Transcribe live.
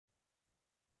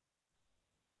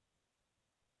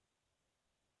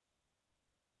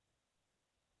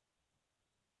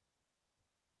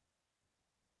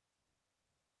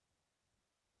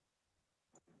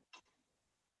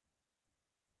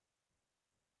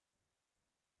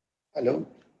Hello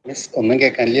miss ഒന്നും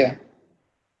കേൾക്കാനില്ല.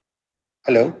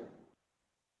 Hello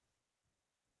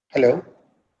hello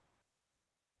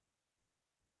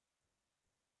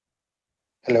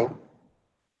hello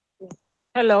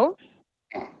Hello.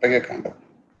 ഇപ്പൊ കേൾക്കാണ്ട്.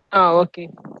 Okay.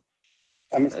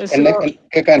 എന്നെ So,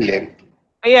 കേൾക്കാനില്ലേ?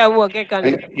 yeah, okay,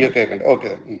 Kali. കേൾക്കണ്ട.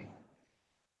 Okay.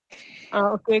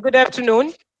 Okay, good afternoon.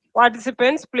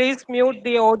 Participants, please mute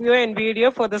the audio and video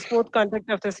for the smooth conduct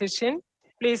of the session.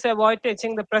 Please avoid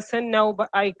touching the present now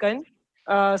icon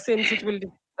since it will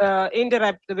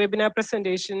interrupt the webinar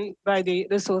presentation by the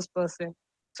resource person.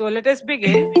 So let us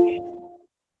begin.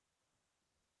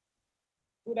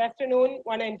 Good afternoon,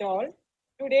 one and all.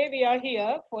 Today we are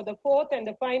here for the fourth and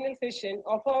the final session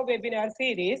of our webinar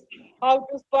series, How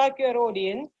to Spark Your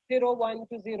Audience 01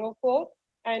 to 04.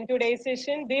 And today's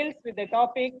session deals with the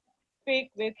topic, Speak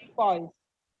with Poise.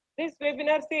 This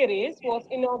webinar series was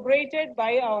inaugurated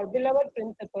by our beloved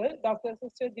principal, Dr.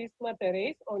 Sister Jisma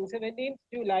Teres, on 17th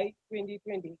July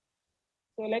 2020.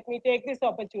 So let me take this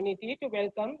opportunity to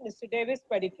welcome Mr. Davis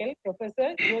Padikal, Professor,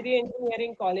 Jyoti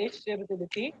Engineering College,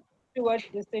 Tirupati, towards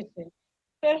this session.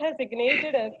 Sir has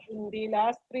ignited us in the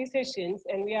last 3 sessions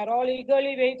and we are all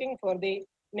eagerly waiting for the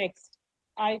next.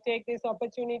 I take this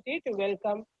opportunity to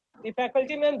welcome the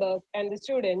faculty members and the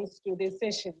students to this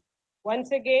session. Once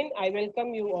again, I welcome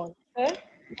you all. Sir,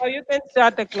 now you can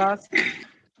start the class.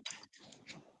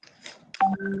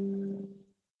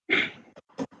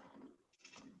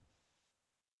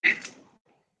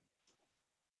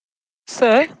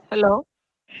 Sir, hello.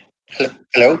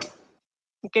 Hello.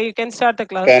 Okay, you can start the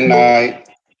class. Can I?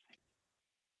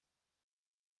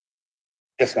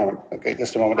 Just a moment. Okay,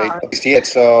 just a moment. I see it,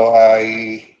 so I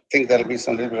think there'll be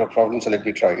some little bit of problem. So let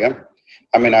me try. Yeah.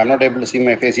 I mean, I'm not able to see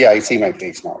my face. Yeah, I see my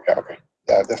face now. Yeah. Okay.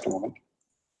 Just a moment.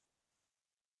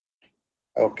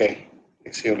 Okay.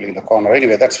 It's usually in the corner.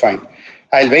 Anyway, that's fine.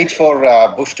 I'll wait for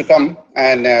Bush to come.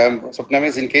 And so,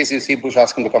 in case you see Bush,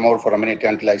 ask him to come over for a minute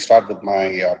until I start with my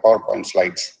PowerPoint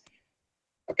slides.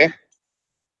 Okay.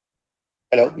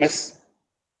 Hello, Miss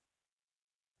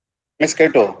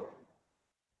Kato.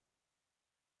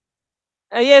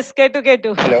 Yes,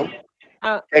 Ketu. Hello.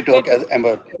 Kato. Okay.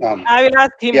 I will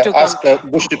ask him to ask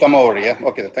come. Bush to come over. Yeah.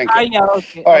 Okay. Thank you. Yeah,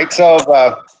 okay. All right. So,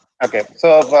 okay. So,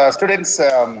 students,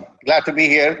 glad to be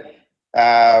here.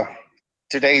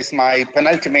 Today is my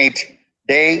penultimate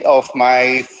day of my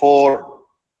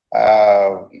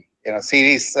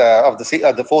series of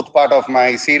the fourth part of my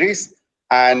series,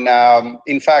 and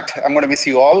in fact, I'm going to miss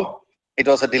you all. It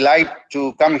was a delight to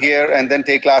come here and then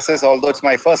take classes, although it's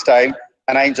my first time,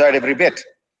 and I enjoyed every bit.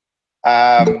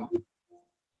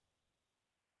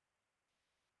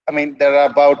 I mean, there are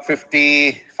about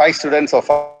 55 students so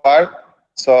far,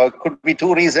 so it could be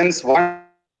two reasons. One,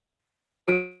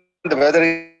 the weather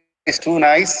is too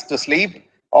nice to sleep,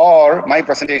 or my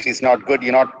presentation is not good.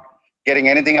 You're not getting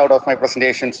anything out of my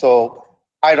presentation, so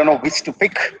I don't know which to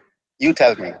pick. You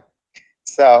tell me.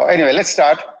 So anyway, let's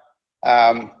start.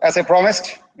 As I promised,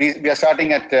 we are starting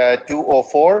at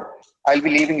 2:04. I'll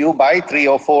be leaving you by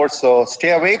 3:04, so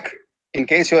stay awake. In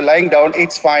case you're lying down,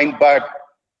 it's fine, but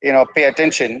pay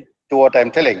attention to what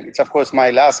I'm telling. It's of course my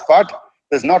last part.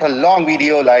 There's not a long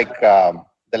video like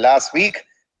the last week,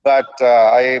 but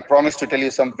I promise to tell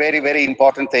you some very, very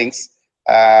important things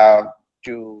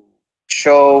to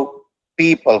show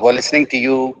people who are listening to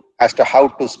you as to how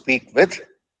to speak with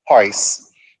poise.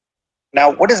 Now,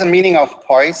 what is the meaning of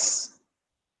poise?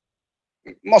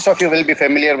 Most of you will be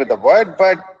familiar with the word,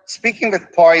 but speaking with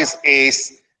poise is,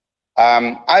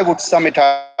 I would sum it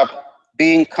up,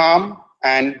 being calm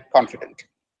and confident,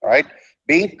 all right?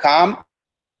 Being calm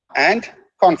and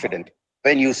confident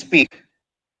when you speak.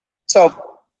 So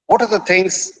what are the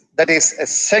things that is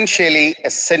essentially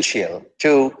essential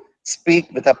to speak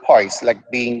with a poise, like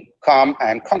being calm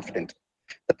and confident?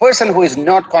 The person who is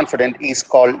not confident is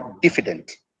called diffident,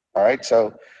 all right? So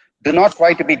do not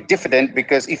try to be diffident,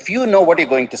 because if you know what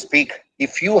you're going to speak,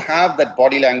 if you have that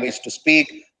body language to speak,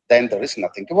 then there is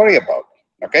nothing to worry about,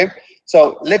 okay? So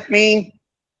let me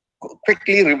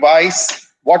quickly revise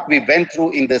what we went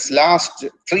through in this last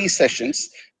 3 sessions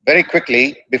very quickly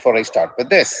before I start with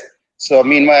this. So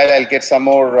meanwhile, I'll get some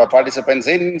more participants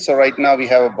in. So right now we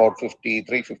have about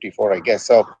 53, 54, I guess.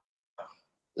 So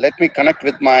let me connect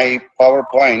with my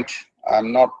PowerPoint. I'm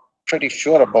not pretty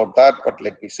sure about that, but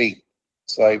let me see.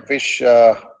 So I wish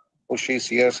Bush is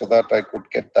here so that I could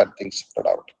get that thing spread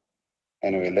out.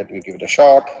 Anyway, let me give it a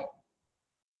shot.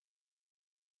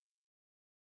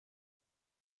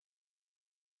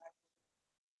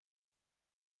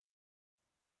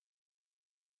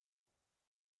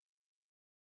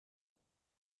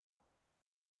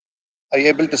 Are you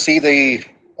able to see the,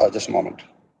 just a moment.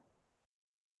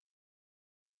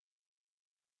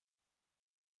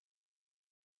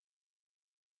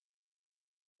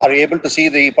 Are you able to see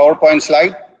the PowerPoint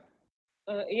slide?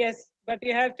 Yes, but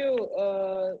you have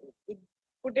to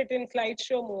put it in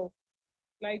slideshow mode.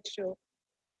 Slideshow.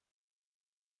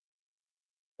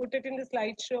 Put it in the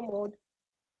slideshow mode.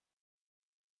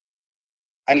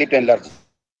 Kindly to enlarge.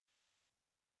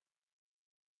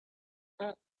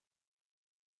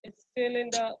 It's still in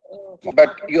the.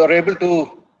 But you are able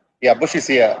to. Yeah, Bush is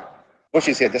here. Bush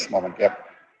is here. Just a moment. Yeah.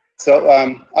 So,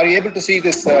 are you able to see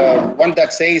this one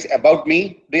that says about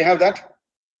me? Do you have that?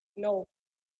 No.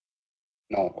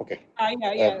 No. Okay.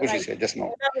 Yeah, Bush right. is here. Just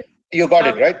now. You got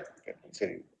it, right?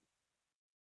 Okay.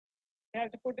 You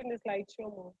have to put in the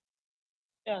slideshow mode.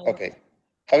 Yeah. Okay.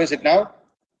 How is it now?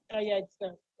 Yeah, it's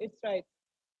not. It's right.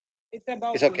 It's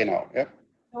about. It's okay now. Yeah.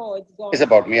 No, it's gone. It's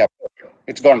about me. Yeah.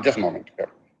 It's gone. Just a moment. Yeah.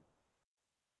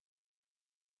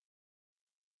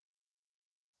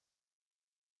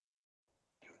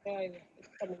 Yeah, it's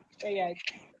coming. Yeah.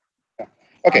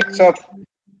 Okay. So.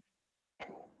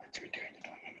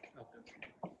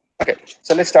 Okay.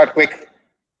 So let's start quick.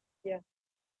 Yeah.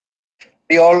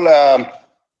 We all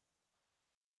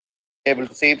able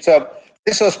to see. So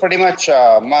this was pretty much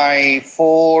my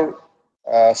 4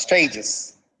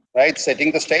 stages, right?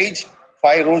 Setting the stage,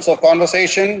 5 rules of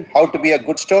conversation, how to be a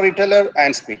good storyteller,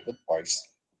 and speak with voice.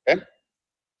 Okay.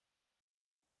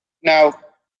 Now,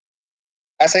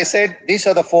 as I said, these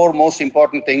are the 4 most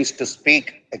important things to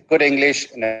speak a good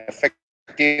English, an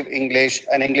effective English,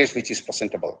 an English which is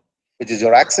presentable, which is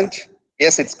your accent.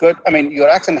 Yes, it's good. I mean, your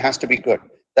accent has to be good.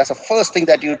 That's the first thing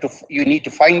that you need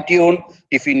to fine tune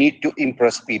if you need to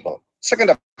impress people. Second,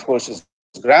 of course, is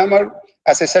grammar.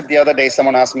 As I said the other day,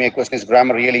 someone asked me a question: is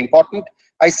grammar really important?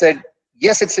 I said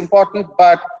yes, it's important,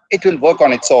 but it will work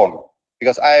on its own,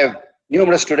 because I have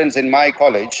numerous students in my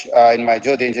college, in my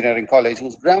Jyoti Engineering College,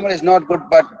 whose grammar is not good,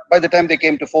 but by the time they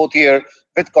came to 4th year,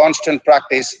 with constant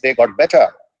practice, they got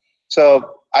better.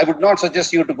 So I would not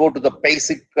suggest you to go to the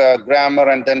basic grammar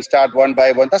and then start one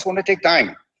by one. That's going to take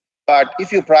time. But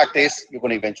if you practice, you're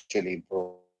going to eventually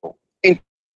improve.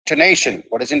 Intonation.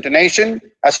 What is intonation?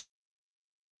 As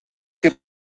you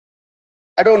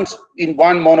I don't, in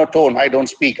one monotone, I don't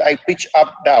speak. I pitch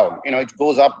up, down. It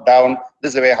goes up, down. This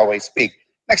is the way how I speak.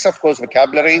 Next, of course,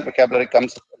 vocabulary. Vocabulary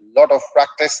comes a lot of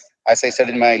practice. As I said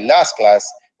in my last class,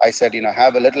 I said,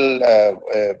 have a little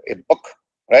a book,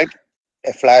 right?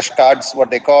 A flashcards,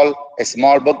 what they call a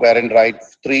small book, wherein write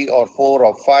 3 or 4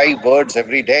 or 5 words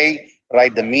every day.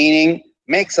 Write the meaning.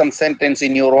 Make some sentence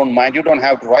in your own mind. You don't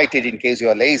have to write it in case you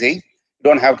are lazy. You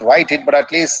don't have to write it, but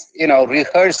at least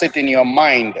rehearse it in your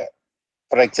mind.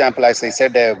 For example, as I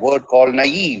said, a word called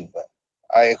naive.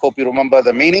 I hope you remember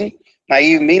the meaning.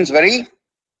 Naive means very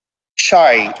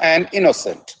shy and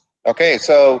innocent. Okay,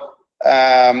 so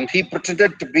he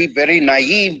pretended to be very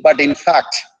naive, but in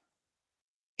fact,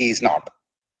 he is not.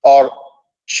 Or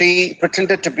she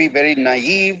pretended to be very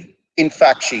naive, in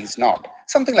fact, she is not.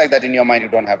 Something like that in your mind, you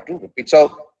don't have to repeat.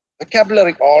 So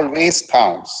vocabulary always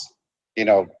counts.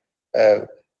 You're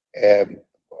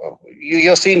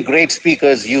seeing great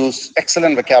speakers use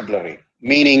excellent vocabulary,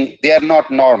 meaning they are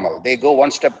not normal. They go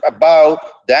one step above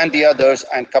than the others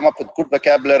and come up with good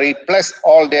vocabulary, plus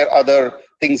all their other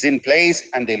things in place,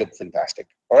 and they look fantastic.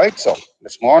 All right, so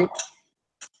let's move on.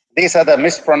 These are the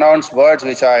mispronounced words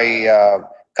which I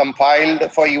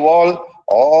compiled for you all.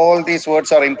 All these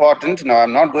words are important. Now,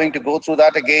 I'm not going to go through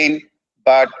that again,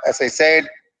 but as I said,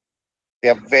 they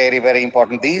are very, very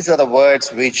important. These are the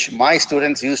words which my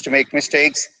students used to make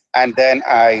mistakes, and then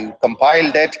I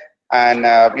compiled it, and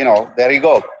there you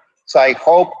go. So I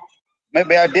hope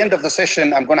maybe at the end of the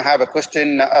session, I'm going to have a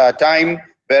question time,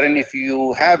 wherein if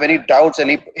you have any doubts,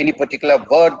 any particular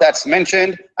word that's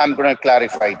mentioned, I'm going to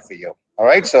clarify it for you. All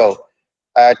right. So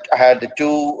I had the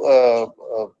 2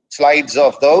 slides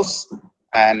of those,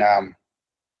 and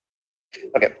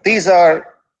okay, these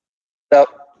are the,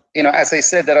 as I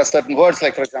said, there are certain words,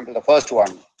 like, for example, the first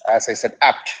one, as I said,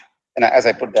 apt. And as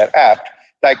I put there, apt,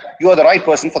 like you are the right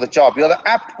person for the job. You're the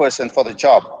apt person for the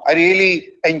job. I really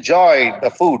enjoyed the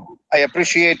food. I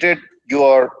appreciated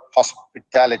your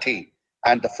hospitality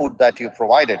and the food that you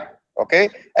provided. Okay.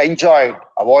 Enjoyed.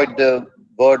 Avoid the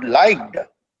word liked.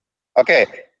 Okay.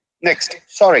 Next.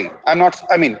 Sorry.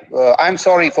 I'm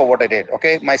sorry for what I did.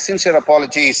 Okay. My sincere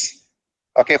apologies.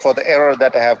 Okay. For the error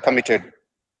that I have committed.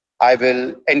 I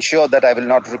will ensure that I will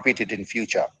not repeat it in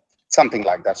future. Something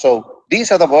like that. So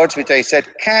these are the words which I said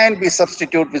can be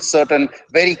substituted with certain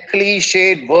very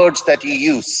cliched words that you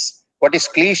use. What is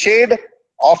cliched?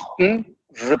 Often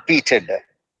repeated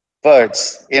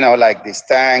words, like this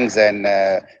thanks and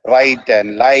right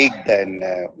and liked and,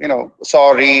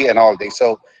 sorry and all these.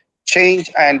 So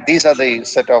change, and these are the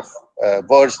set of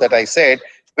words that I said,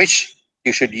 which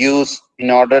you should use in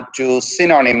order to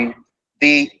synonym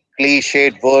the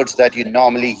cliched words that you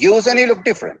normally use, and you look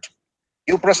different.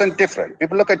 You present different.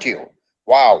 People look at you.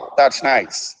 Wow, that's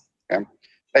nice. Okay?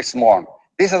 Let's move on.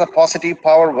 These are the positive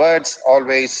power words.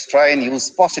 Always try and use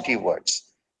positive words.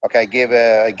 Okay, I gave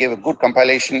a good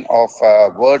compilation of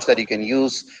words that you can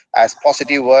use as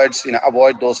positive words.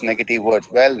 Avoid those negative words.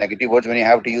 Well, negative words, when you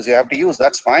have to use, you have to use.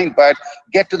 That's fine, but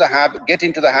get into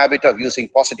the habit of using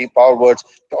positive power words.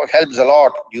 It helps a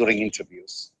lot during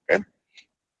interviews. Okay.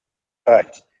 All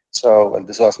right. So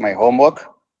this was my homework.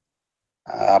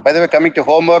 By the way, coming to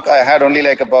homework, I had only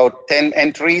like about 10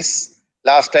 entries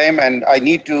last time, and I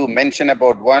need to mention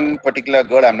about one particular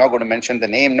girl. I'm not going to mention the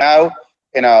name now.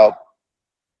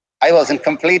 I was in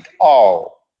complete awe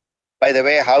by the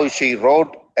way how she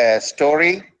wrote a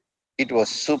story. It was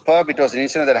superb. It was an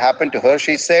incident that happened to her,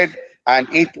 she said, and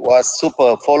it was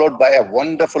superb, followed by a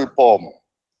wonderful poem.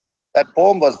 That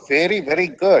poem was very, very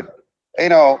good.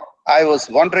 I was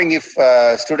wondering if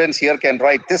students here can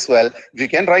write this well. If you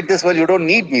can write this well, you don't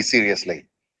need me seriously.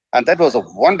 And that was a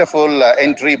wonderful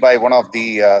entry by one of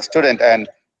the student. And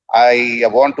I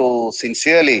want to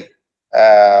sincerely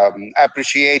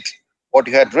appreciate what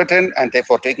you had written, and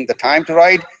therefore taking the time to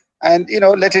write. And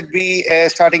let it be a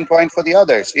starting point for the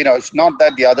others. It's not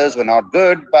that the others were not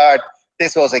good, but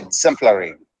this was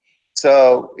exemplary.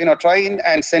 So try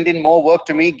and send in more work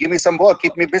to me. Give me some work.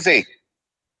 Keep me busy.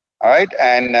 All right,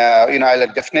 and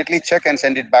I'll definitely check and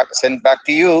send back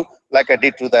to you like I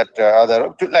did to that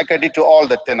like I did to all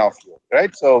the 10 of you.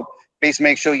 Right. So please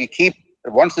make sure you keep.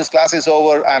 Once this class is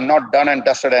over, I'm not done and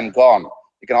dusted and gone.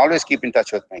 You can always keep in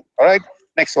touch with me. All right.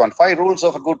 Next one, 5 rules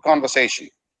of a good conversation.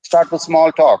 Start with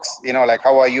small talks. Like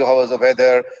how are you? How is the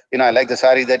weather? I like the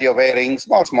saree that you're wearing.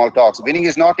 Small talks. Winning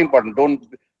is not important.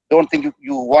 Don't think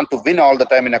you want to win all the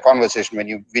time in a conversation. When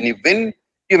you win,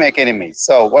 you make enemies.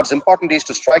 So what's important is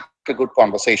to strike a good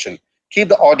conversation. Keep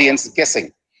the audience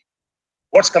guessing.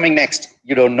 What's coming next?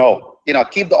 You don't know.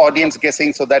 Keep the audience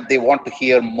guessing so that they want to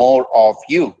hear more of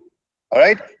you. All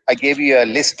right. I gave you a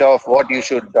list of what you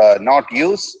should not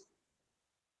use.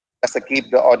 That's to keep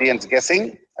the audience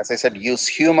guessing. As I said, use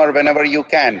humor whenever you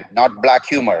can, not black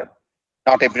humor.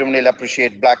 Not everyone will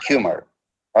appreciate black humor.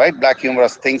 All right. Black humor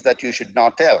is things that you should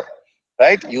not tell.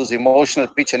 Right. Use emotional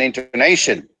pitch and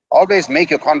intonation. Always make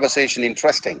your conversation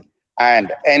interesting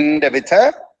and end with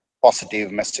a positive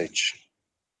message.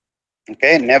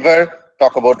 Okay, never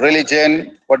talk about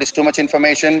religion. What is too much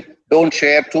information? Don't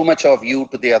share too much of you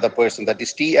to the other person. That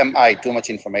is TMI, too much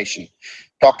information.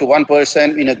 Talk to one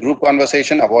person in a group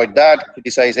conversation, avoid that.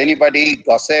 Criticize anybody,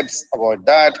 gossips, avoid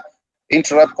that.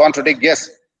 Interrupt, contradict, yes.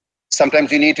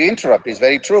 Sometimes you need to interrupt, it's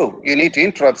very true. You need to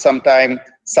interrupt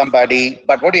somebody,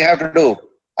 but what do you have to do?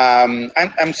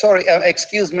 I'm sorry,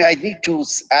 excuse me, I need to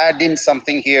add in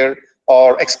something here,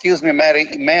 or excuse me, Mary,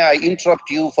 may I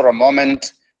interrupt you for a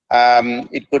moment?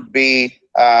 It could be,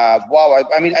 wow,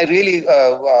 I really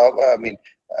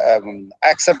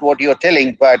accept what you're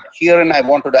telling, but here and I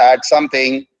wanted to add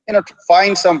something, to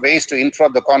find some ways to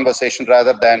interrupt the conversation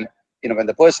rather than, when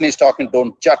the person is talking,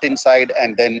 don't jut inside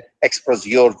and then express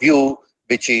your view,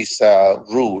 which is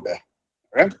rude.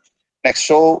 Right? Next,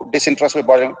 show disinterest with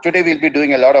body. Today we'll be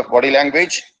doing a lot of body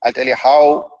language. I'll tell you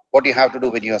what you have to do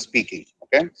when you are speaking.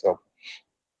 Okay, so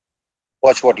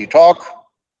watch what you talk.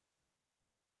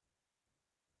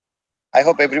 I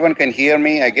hope everyone can hear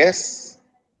me, I guess.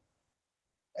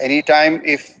 Anytime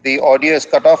if the audio is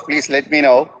cut off, please let me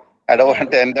know. I don't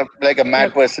want to end up like a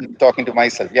mad person talking to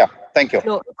myself. Yeah, thank you.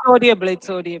 No, it's audible, it's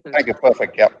audible. Thank you,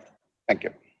 perfect, yeah, thank you.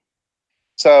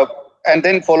 So, and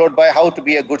then followed by how to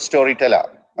be a good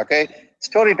storyteller. Okay,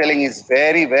 storytelling is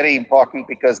very, very important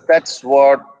because that's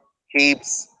what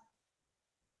keeps.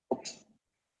 Oops.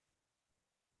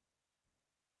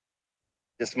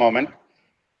 Just a moment.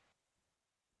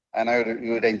 I know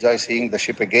you would enjoy seeing the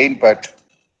ship again, but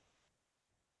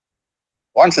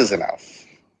once is enough.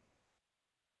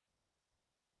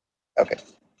 Okay.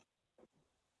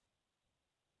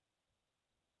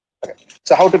 Okay.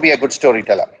 So, how to be a good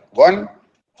storyteller? 1,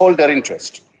 hold their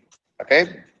interest.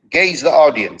 Okay. Gauge the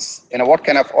audience. What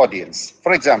kind of audience?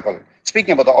 For example,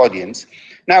 speaking about the audience,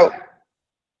 now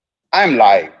I'm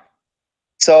live.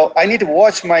 So I need to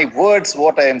watch my words,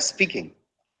 what I am speaking,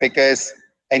 because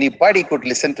anybody could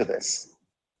listen to this.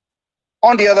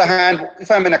 On the other hand,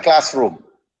 if I'm in a classroom,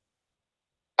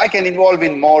 I can involve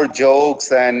in more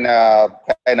jokes and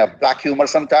kind of black humor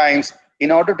sometimes in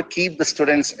order to keep the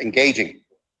students engaged.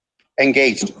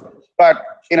 But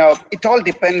it all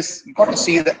depends. You got to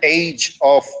see the age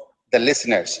of the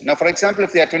listeners. Now, for example,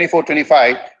 if they are 24,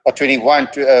 25, or 21,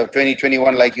 20,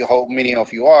 21, like you, how many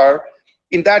of you are,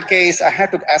 in that case, I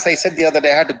had to, as I said the other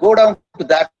day, I had to go down to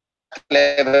that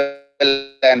level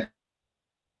and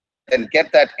then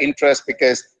get that interest,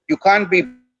 because you can't be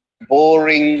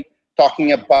boring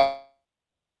talking about,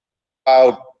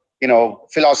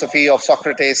 philosophy of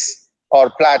Socrates or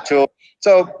Plato.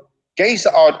 So gauge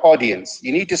the audience.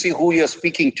 You need to see who you're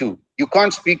speaking to. You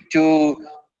can't speak to,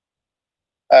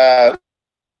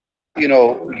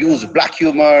 use black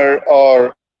humor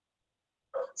or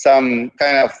some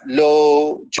kind of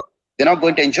low joke. They're not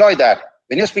going to enjoy that.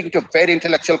 When you're speaking to a very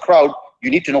intellectual crowd, you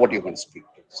need to know what you're going to speak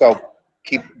to. So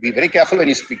be very careful when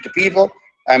you speak to people.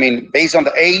 I mean, based on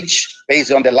the age,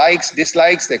 based on their likes,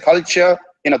 dislikes, their culture,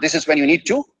 this is when you need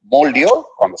to mold your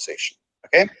conversation.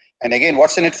 Okay. And again,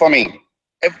 what's in it for me?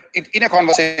 In a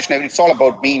conversation, it's all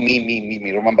about me, me, me, me,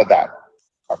 me. Remember that.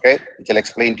 Okay, which I'll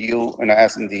explain to you,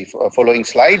 as in the following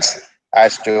slides,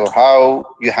 as to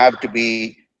how you have to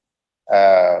be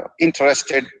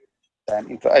interested.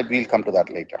 And I will come to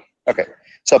that later. Okay,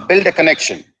 so build a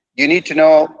connection. You need to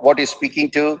know what you're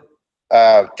speaking to.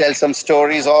 Tell some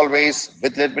stories always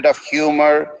with a little bit of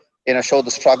humor. Show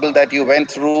the struggle that you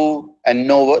went through, and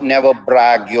never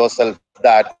brag yourself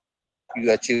that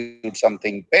you achieved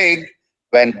something big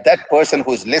when that person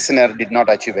who's listener did not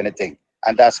achieve anything,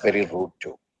 and that's very rude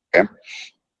too. Okay,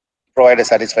 provide a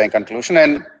satisfying conclusion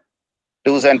and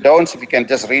do's and don'ts. If you can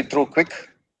just read through quick.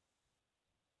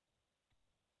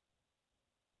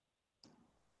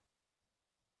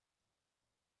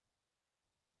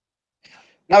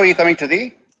 Now we're coming to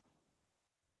the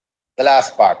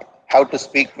last part, how to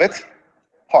speak with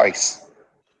poise.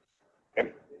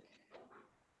 Okay.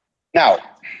 Now,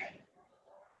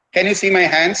 can you see my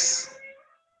hands?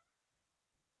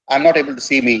 I'm not able to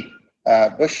see me,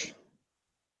 Bush.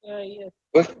 Yes.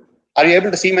 Bush, are you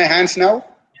able to see my hands now?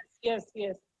 Yes.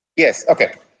 Yes,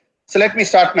 okay. So let me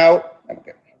start now.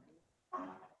 Okay.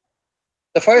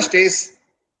 The first is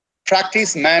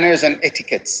practice manners and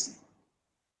etiquettes.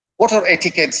 What are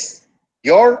etiquettes?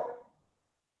 Your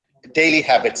daily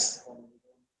habits.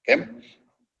 Okay.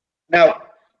 Now,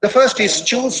 the first is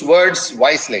choose words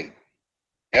wisely.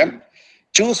 Okay.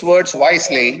 Choose words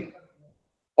wisely.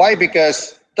 Why?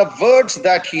 Because the words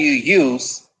that you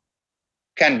use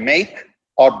can make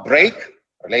or break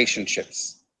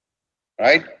relationships,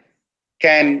 right?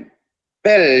 Can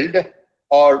build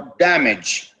or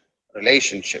damage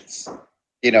relationships.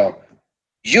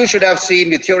 You should have seen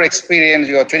with your experience,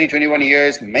 your 21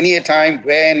 years, many a time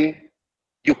when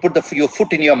you put your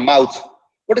foot in your mouth.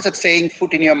 What is it saying,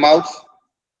 foot in your mouth?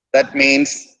 That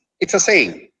means it's a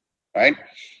saying, right?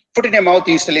 Foot in your mouth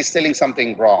usually is telling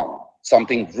something wrong,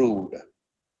 something rude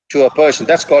to a person.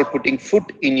 That's called putting foot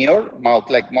in your mouth,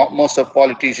 like most of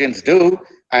politicians do,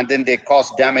 and then they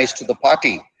cause damage to the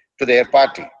party, to their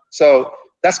party. So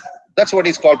that's what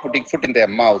is called putting foot in their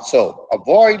mouth. So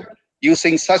avoid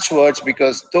using such words,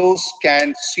 because those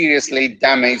can seriously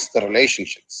damage the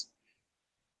relationships.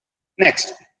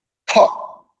 Next,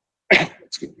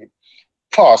 excuse me,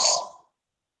 pause.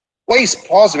 Why is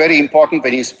pause very important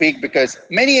when you speak? Because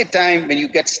many a time when you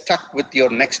get stuck with your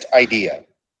next idea,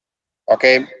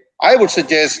 okay, I would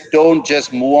suggest don't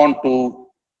just move on to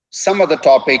some other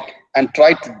topic and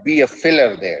try to be a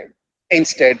filler there.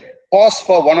 Instead, pause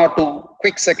for 1 or 2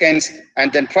 quick seconds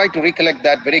and then try to recollect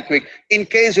that very quick. In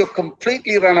case you're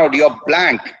completely run out, you're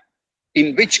blank,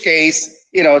 in which case,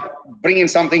 bring in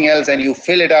something else and you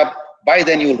fill it up. By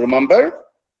then you'll remember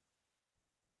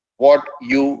what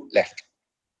you left.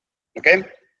 Okay,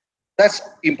 that's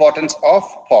importance of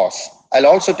pause. I'll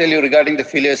also tell you regarding the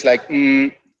fillers, like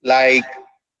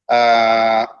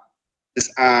this,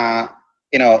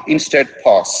 instead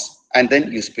pause and then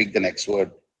you speak the next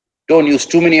word. Don't use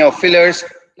too many of fillers.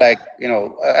 Like,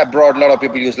 abroad, a lot of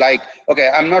people use like, okay,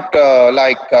 I'm not going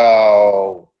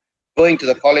to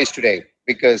the college today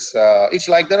because it's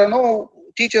like there are no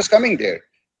teachers coming there.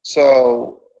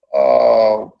 So,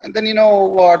 and then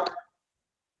all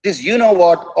this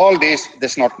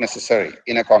is not necessary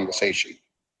in a conversation.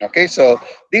 Okay, so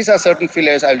these are certain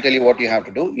fillers. I'll tell you what you have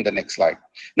to do in the next slide.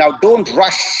 Now, don't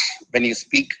rush when you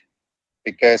speak,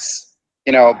 because,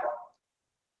 in a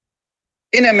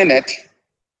minute,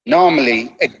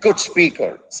 normally a good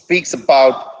speaker speaks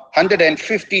about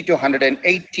 150 to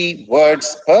 180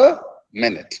 words per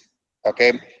minute.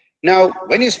 Okay, now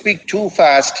when you speak too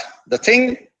fast, the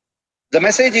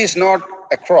message is not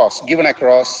given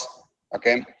across.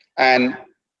 Okay, and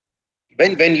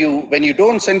when you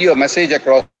don't send your message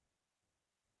across,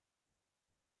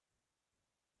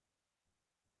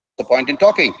 the point in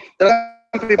talking. There are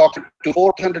some people talking to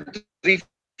 400,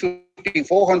 350,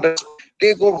 400.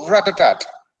 They go rat-a-tat.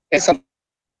 And something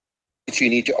which you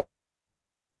need to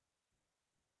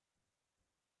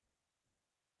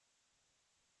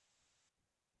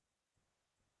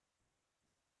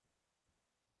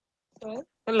Hello?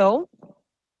 Hello?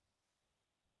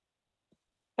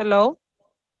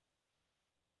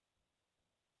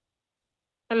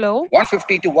 Hello?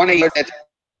 150 to 180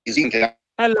 is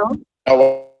Hello?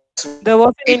 now There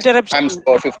was an I'm interruption.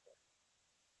 for 50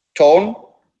 tone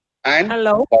and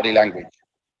Hello? body language.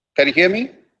 Can you hear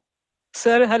me?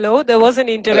 Sir, hello? There was an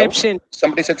Hello? interruption.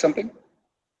 Somebody said something?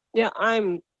 Yeah,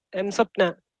 I'm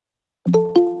Sapna.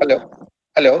 Hello?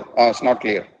 Hello? It's not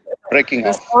clear. Breaking The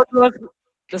off. sound was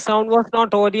the sound was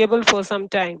not audible for some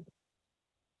time.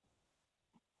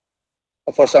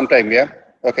 For some time, yeah?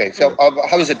 Okay, so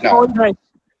how is it now? Don't rush.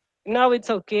 Now it's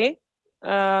okay.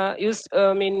 I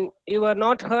mean, you were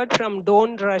not heard from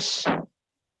don't rush.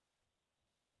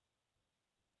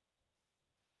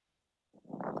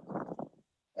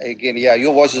 Again, yeah,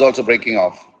 your voice is also breaking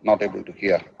off. Not able to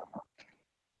hear.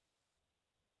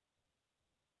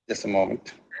 Just a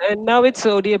moment. And now it's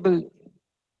audible.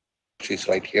 She's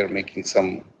right here making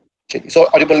some change. So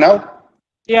audible now?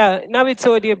 Yeah, now it's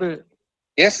audible.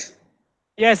 Yes?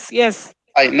 Yes, yes.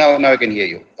 Now I can hear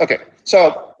you. Okay.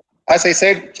 So as I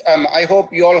said, I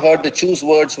hope you all heard the choose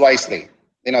words wisely.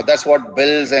 That's what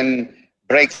builds and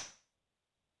breaks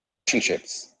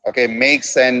relationships. Okay,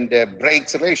 makes and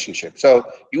breaks relationships. So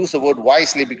use the word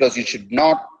wisely because you should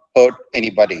not hurt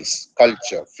anybody's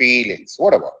culture, feelings,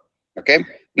 whatever. Okay.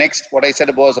 Next, what I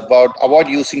said was about avoid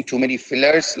using too many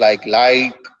fillers like,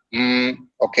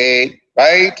 okay,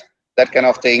 right, that kind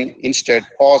of thing. Instead,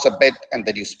 pause a bit and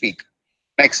then you speak.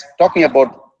 Next, talking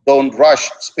about don't rush,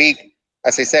 speak.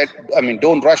 As I said, I mean,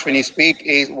 don't rush when you speak.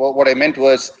 Is what I meant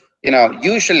was,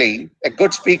 usually a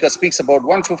good speaker speaks about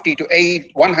 150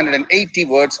 to 180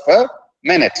 words per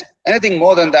minute. Anything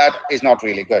more than that is not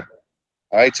really good.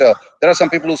 All right. So there are some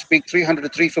people who speak 300 to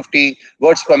 350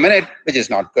 words per minute, which is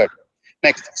not good.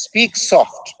 Next, speak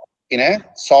soft in a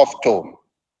soft tone.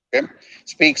 Okay.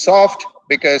 Speak soft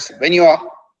because when you are,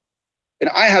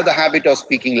 I have the habit of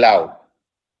speaking loud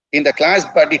in the class,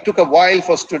 but it took a while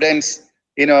for students,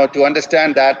 to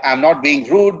understand that I'm not being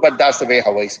rude, but that's the way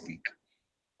how I speak.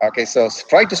 Okay, so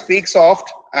try to speak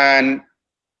soft, and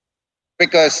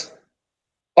because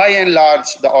by and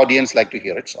large, the audience like to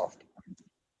hear it soft.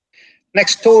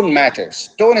 Next, tone matters.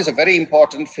 Tone is a very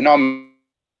important phenomenon.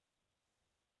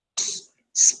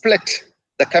 Split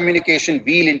the communication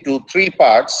wheel into three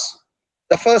parts.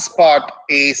 The first part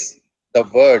is the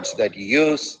words that you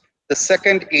use. The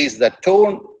second is the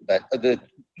tone that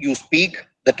you speak,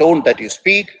 the tone that you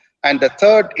speak. And the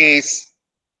third is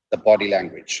the body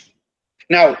language.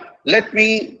 Now, let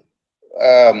me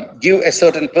give a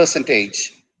certain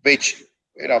percentage, which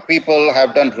people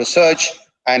have done research,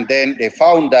 and then they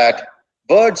found that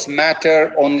words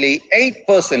matter only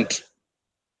 8%,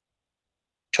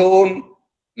 tone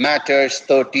matters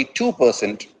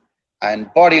 32%,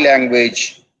 and body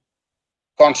language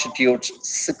constitutes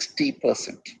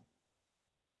 60%.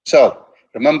 So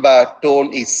remember,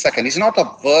 tone is second. It's not the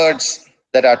words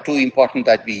that are too important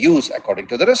that we use according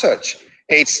to the research.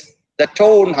 It's the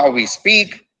tone, how we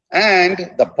speak,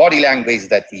 and the body language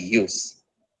that we use.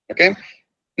 Okay.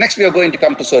 Next, we are going to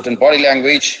come to certain body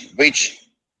language, which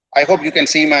I hope you can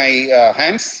see my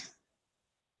hands.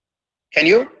 Can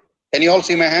you? Can you all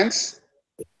see my hands?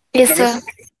 Yes, sir.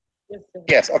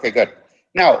 Yes. Okay, good.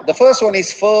 Now, the first one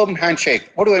is firm handshake.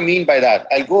 What do I mean by that?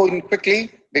 I'll go in quickly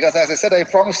because, as I said, I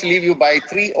promised to leave you by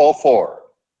 3:04. All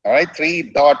right,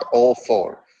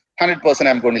 3:04. 100%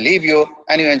 I'm going to leave you,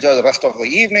 and you enjoy the rest of the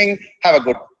evening. Have a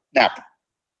good nap.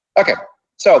 Okay.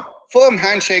 So, firm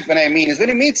handshake, when I mean, is when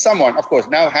you meet someone. Of course,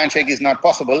 now handshake is not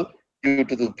possible due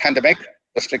to the pandemic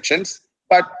restrictions.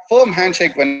 But firm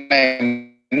handshake, when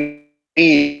I mean,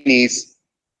 is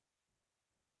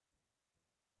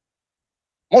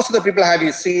most of the people have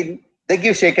you seen, they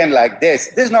give shake hand like this.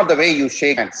 This is not the way you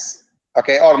shake hands.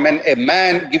 Okay, or when a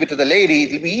man give it to the lady,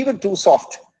 it'll be even too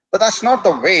soft. But that's not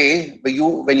the way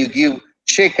when you give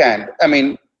shake hand. I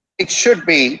mean, it should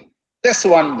be this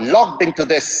one locked into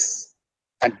this.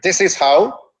 And this is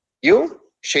how you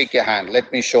shake your hand.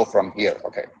 Let me show from here.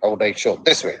 Okay, how would I show?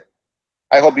 This way.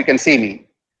 I hope you can see me.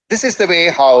 This is the way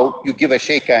how you give a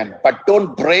shake hand, but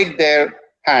don't break their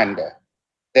hand,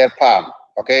 their palm.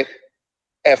 Okay.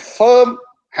 A firm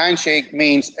handshake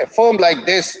means a firm like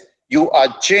this, you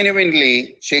are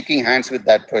genuinely shaking hands with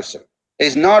that person.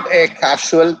 It's not a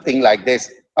casual thing like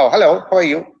this. Oh, hello, how are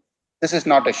you? This is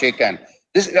not a shake hand.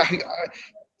 This,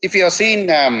 if you have seen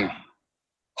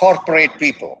corporate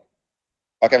people,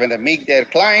 okay, when they meet their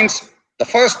clients, the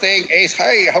first thing is,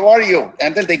 hey, how are you?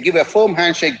 And then they give a firm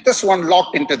handshake, this one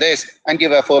locked into this, and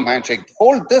give a firm handshake.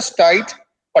 Hold this tight,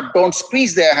 but don't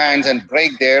squeeze their hands and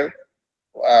break their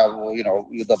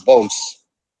the bones.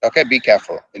 Okay, be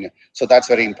careful. So that's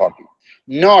very important.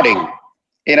 Nodding.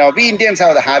 We Indians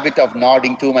have the habit of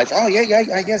nodding too much. Oh, yeah, yeah,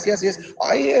 yeah, yes, yes, yes.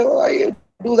 I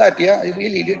do that. Yeah, I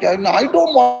really did. No, I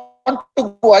don't want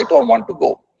to go. I don't want to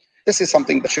go. This is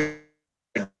something that should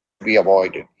be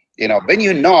avoided. When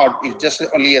you nod, it's just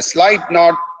only a slight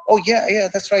nod. Oh, yeah, yeah,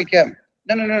 that's right. Yeah.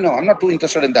 No, no, no, no. I'm not too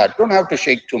interested in that. Don't have to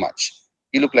shake too much.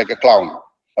 You look like a clown.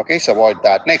 Okay, so avoid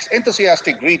that. Next,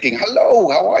 enthusiastic greeting. Hello,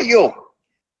 how are you?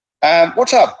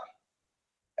 What's up?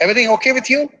 Everything okay with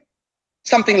you?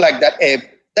 Something like that.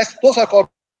 Those are called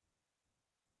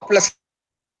pleasant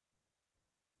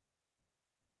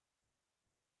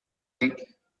greetings.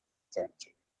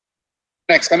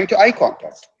 Next, coming to eye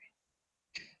contact.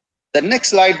 The next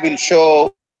slide will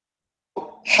show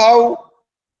how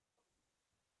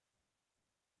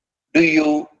do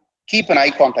you keep an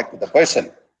eye contact with the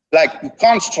person. Like you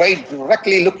can't straight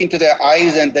directly look into their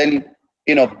eyes and then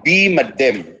beam at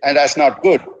them, and that's not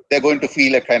good. They're going to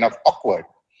feel a kind of awkward.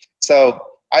 So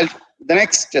the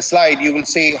next slide you will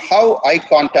see how eye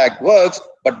contact works.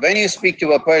 But when you speak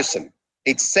to a person,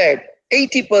 it's said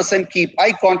 80% keep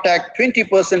eye contact,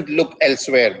 20% look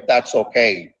elsewhere. That's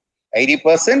okay.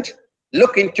 80%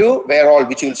 look into where all,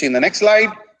 which you'll see in the next slide.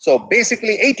 So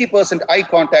basically 80% eye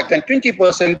contact and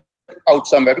 20% out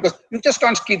somewhere, because you just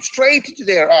can't keep straight to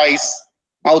their eyes,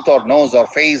 mouth or nose or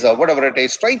face or whatever it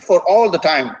is, straight for all the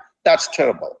time. That's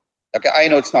terrible. Okay, I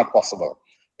know it's not possible.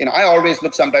 I always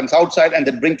look sometimes outside and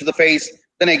then bring to the face,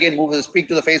 then again move, speak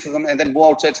to the face of them, and then move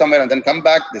outside somewhere and then come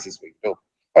back. This is weak too.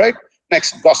 All right.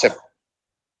 Next, gossip.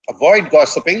 Avoid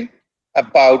gossiping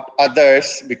about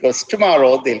others, because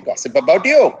tomorrow they'll gossip about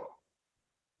you.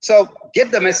 So get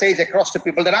the message across to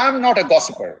people that I'm not a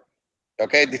gossiper.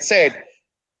 Okay, they said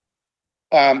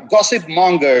gossip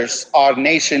mongers are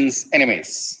nation's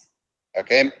enemies.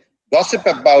 Okay, gossip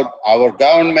about our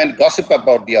government, gossip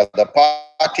about the other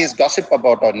parties, gossip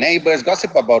about our neighbors,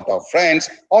 gossip about our friends.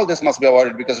 All this must be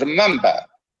avoided, because remember,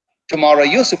 tomorrow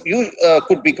you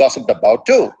could be gossiped about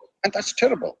too, and that's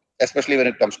terrible, especially when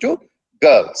it comes to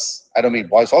girls. I don't mean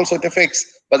boys also it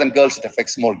affects, but then girls it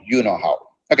affects more. You know how.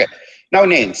 Okay, now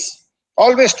names.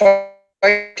 Always try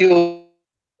to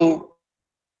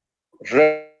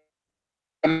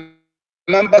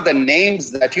remember the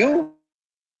names that you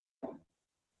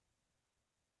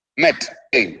met.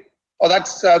 Oh,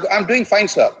 that's I'm doing fine,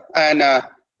 sir. And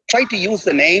try to use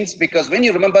the names, because when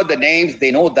you remember the names,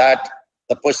 they know that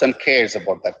the person cares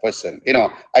about that person.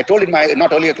 I told in my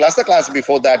not only a class, the class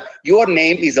before that, your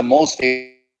name is the most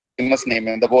famous name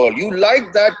in the world. You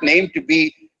like that name to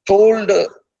be told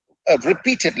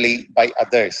repeatedly by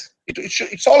others.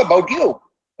 It's all about you,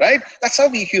 right? That's how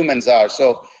we humans are.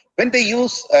 So when they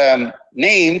use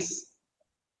names,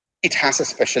 it has a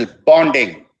special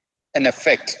bonding and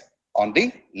effect on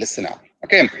the listener.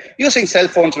 Okay, using cell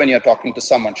phones when you're talking to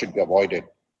someone should be avoided.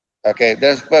 Okay,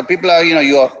 there's people are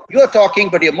you're talking,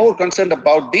 but you're more concerned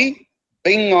about the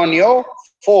ping on your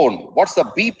phone. What's the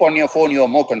beep on your phone? You're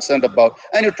more concerned about,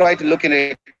 and you try to look in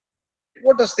it.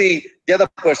 What does the other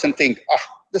person think?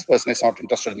 This person is not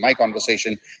interested in my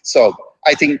conversation. So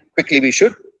I think quickly we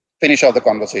should finish off the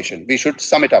conversation. We should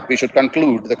sum it up. We should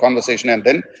conclude the conversation and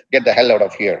then get the hell out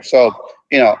of here. So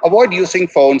avoid using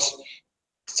phones.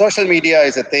 Social media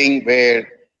is a thing where,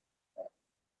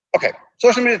 okay,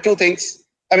 social media, two things.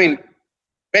 I mean,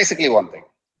 basically one thing.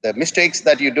 The mistakes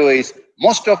that you do is,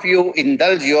 most of you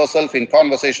indulge yourself in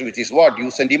conversation, which is what?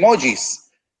 You send emojis,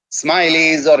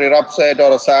 smileys, or you're upset,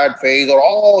 or a sad face, or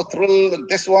oh, thrill,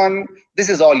 this one. This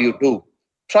is all you do.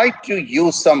 Try to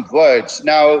use some words.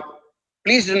 Now,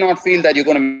 please do not feel that you're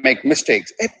going to make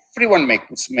mistakes. Everyone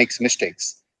makes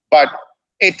mistakes. But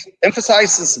it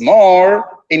emphasizes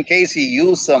more in case you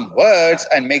use some words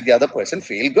and make the other person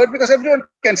feel good, because everyone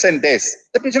can send this.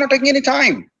 That means you're not taking any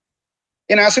time.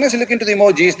 As soon as you look into the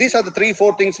emojis, these are the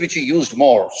 3-4 things which you used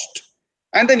most.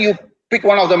 And then you pick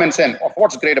one of them and send. Oh,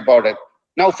 what's great about it?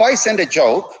 Now, if I send a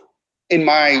joke in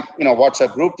my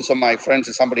WhatsApp group to some of my friends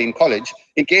and somebody in college,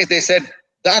 in case they said,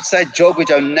 that's a joke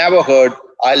which I've never heard,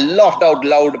 I laughed out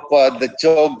loud for the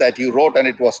joke that you wrote, and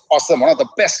it was awesome. One of the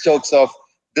best jokes of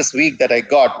this week that I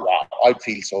got. Wow, I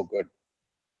feel so good.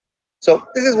 So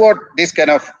this is what this kind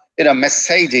of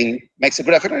messaging makes a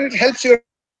good effect, and it helps your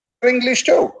English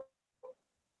too,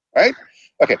 right?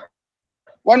 Okay,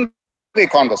 one-way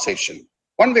conversation.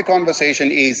 One-way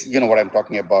conversation is, what I'm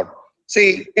talking about.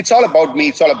 See, it's all about me.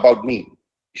 It's all about me.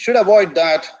 You should avoid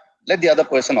that. Let the other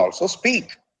person also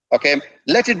speak. Okay,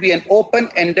 let it be an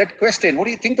open-ended question. What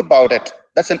do you think about it?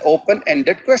 That's an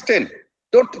open-ended question.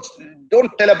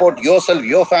 Don't tell about yourself,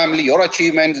 your family, your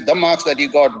achievements, the marks that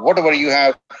you got, whatever you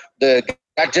have, the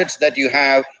gadgets that you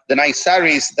have, the nice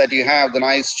saris that you have, the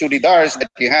nice chudidars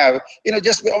that you have,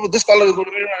 just this color is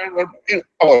good,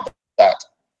 avoid that.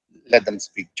 Let them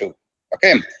speak too.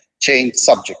 Okay, change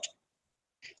subject.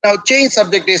 Now, change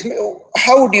subject is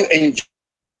how do you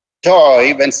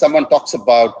enjoy when someone talks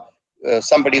about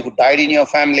somebody who died in your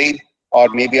family, or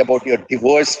maybe about your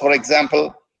divorce, for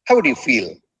example? How would you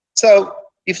feel? So,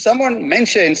 if someone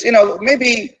mentions,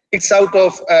 maybe it's out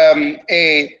of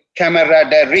a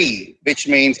camaraderie, which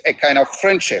means a kind of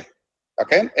friendship.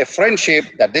 Okay, a friendship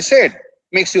that they said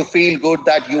makes you feel good,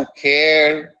 that you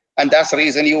care, and that's the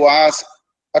reason you ask.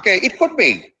 Okay, it could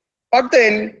be. But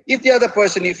then, if the other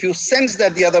person, if you sense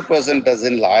that the other person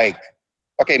doesn't like,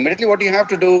 okay, immediately what you have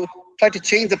to do, try to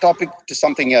change the topic to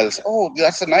something else. Oh,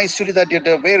 that's a nice chudi that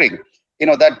you're wearing.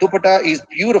 That dupatta is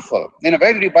beautiful.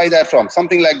 Where did you buy that from?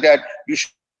 Something like that. You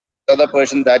should tell the other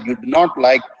person that you do not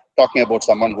like talking about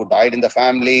someone who died in the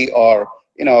family, or,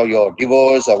 your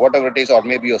divorce, or whatever it is, or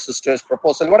maybe your sister's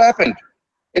proposal. What happened?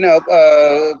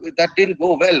 That didn't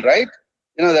go well, right?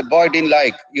 That boy didn't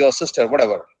like your sister,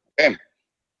 whatever. Okay.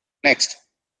 Next.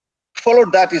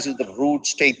 Followed that is the rude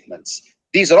statements.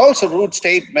 These are also rude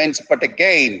statements, but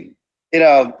again,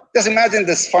 just imagine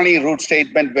this funny rude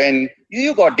statement when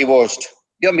you got divorced.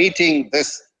 You're meeting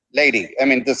this lady,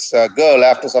 this girl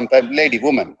after some time,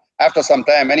 woman, after some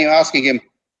time, and you're asking him,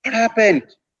 what happened?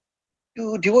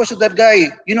 You divorced that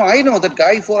guy. I know that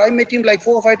guy, I met him like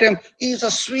 4 or 5 times. He's the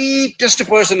sweetest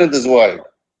person in this world.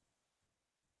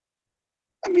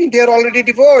 They're already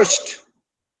divorced.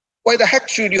 Why the heck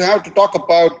should you have to talk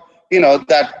about,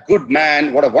 that good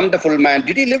man, what a wonderful man?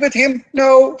 Did he live with him?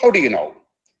 No. How do you know?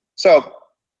 So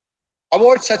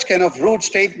avoid such kind of rude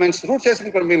statements. Rude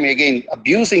statements can be, again,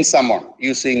 abusing someone,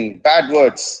 using bad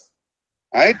words,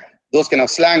 right? Those kind of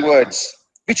slang words,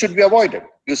 which should be avoided.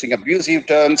 Using abusive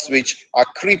terms, which are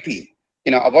creepy.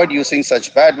 Avoid using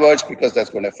such bad words, because that's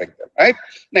going to affect them, right?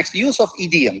 Next, use of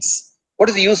idioms. What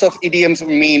does the use of idioms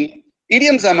mean?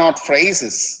 Idioms are not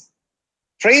phrases.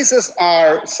 Phrases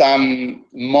are some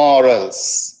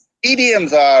morals.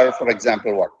 Idioms are, for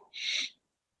example, what?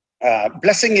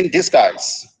 Blessing in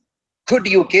disguise. Good,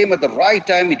 you came at the right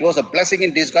time. It was a blessing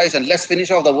in disguise, and let's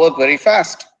finish off the work very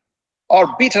fast.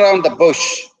 Or beat around the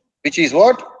bush, which is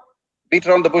what? Beat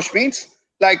around the bush means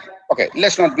like, okay,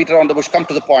 let's not beat around the bush. Come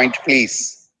to the point,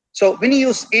 please. So when you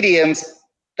use idioms,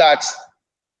 that's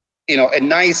a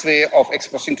nice way of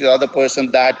expressing to the other person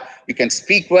that you can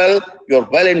speak well, you're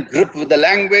well in grip with the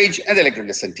language, and they like to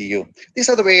listen to you. These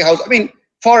are the way how,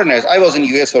 foreigners, I was in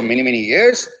US for many, many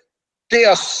years. They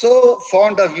are so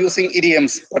fond of using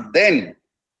idioms, but then,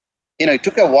 it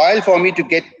took a while for me to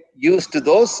get used to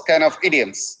those kind of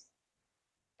idioms.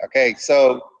 Okay,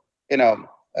 so,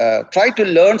 try to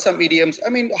learn some idioms.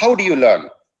 How do you learn?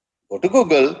 Go to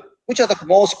Google. Which are the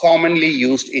most commonly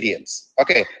used idioms?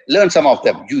 Okay, learn some of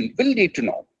them. You will need to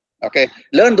know. Okay,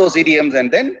 learn those idioms,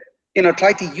 and then,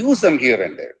 try to use them here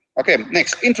and there. Okay,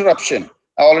 next, interruption.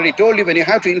 I already told you, when you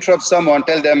have to interrupt someone,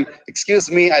 tell them, excuse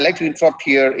me, I like to interrupt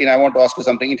here, I want to ask you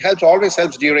something. It helps, always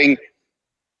helps during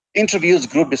interviews,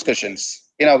 group discussions.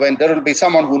 When there will be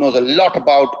someone who knows a lot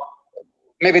about,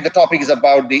 maybe the topic is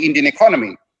about the Indian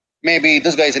economy. Maybe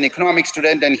this guy is an economics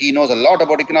student and he knows a lot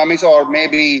about economics, or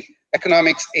maybe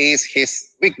economics is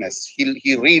his weakness.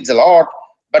 He reads a lot,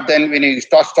 but then when he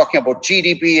starts talking about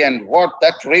GDP and what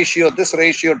that ratio, this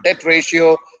ratio, debt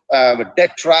ratio,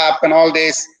 debt trap and all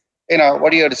this,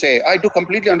 what do you have to say? I do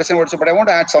completely understand what you say, but I want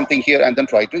to add something here, and then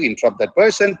try to interrupt that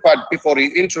person. But before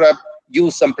you interrupt,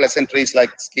 use some pleasantries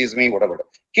like, excuse me, whatever.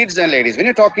 Kids and ladies, when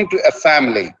you're talking to a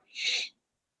family,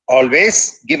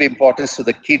 always give importance to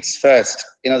the kids first.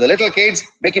 The little kids,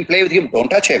 make him play with him, don't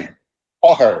touch him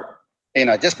or her.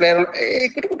 Just play around, hey,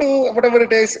 whatever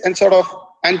it is, and sort of,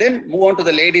 and then move on to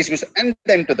the ladies, and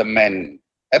then to the men.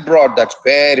 Abroad, that's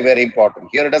very, very important.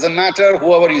 Here, it doesn't matter,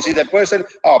 whoever you see that person,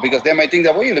 because they might think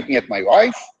that, why are you looking at my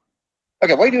wife?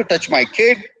 Okay, why do you touch my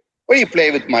kid? Why do you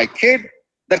play with my kid?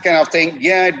 That kind of thing.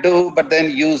 Yeah, I do, but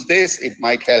then use this, it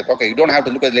might help. Okay, you don't have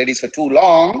to look at ladies for too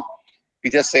long.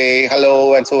 You just say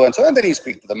hello and so and so, and then you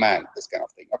speak to the man, this kind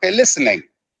of thing. Okay, listening.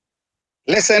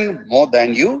 Listen more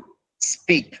than you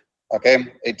speak. Okay,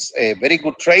 it's a very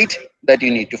good trait that you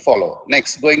need to follow.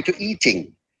 Next, going to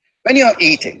eating. When you're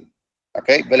eating,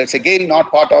 okay, well, it's again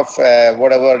not part of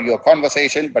whatever your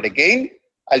conversation, but again,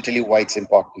 I'll tell you why it's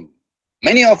important.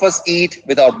 Many of us eat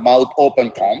with our mouth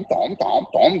open, tom, tom, tom,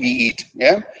 tom, we eat.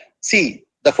 Yeah. See,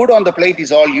 the food on the plate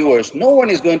is all yours. No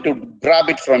one is going to grab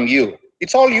it from you.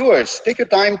 It's all yours. Take your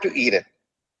time to eat it.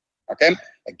 Okay.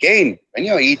 Again, when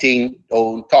you're eating,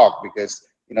 don't talk, because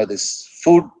this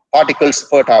food particles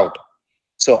spurt out.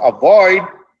 So avoid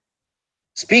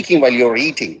speaking while you're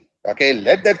eating. Okay,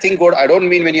 let that thing go. I don't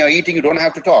mean when you're eating, you don't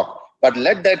have to talk, but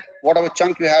let that whatever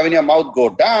chunk you have in your mouth go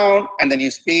down, and then you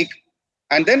speak,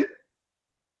 and then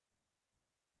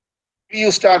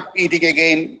you start eating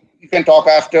again. You can talk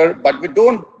after, but we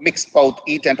don't mix both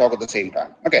eat and talk at the same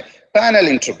time. Okay, panel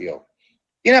interview.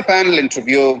 In a panel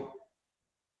interview,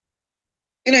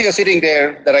 you're sitting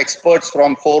there, there are experts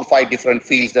from 4 or 5 different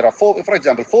fields. There are for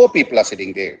example, 4 people are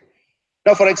sitting there.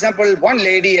 Now, for example, 1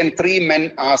 lady and 3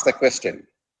 men ask the question.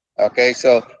 Okay,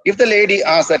 so if the lady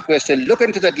asks that question, look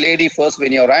into that lady first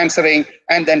when you're answering,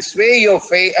 and then sway your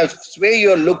face, sway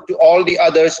your look to all the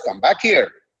others, come back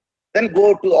here. Then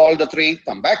go to all the 3,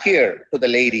 come back here to the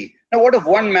lady. Now, what if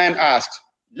 1 man asks?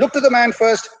 Look to the man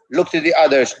first, look to the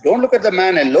others. Don't look at the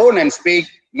man alone and speak,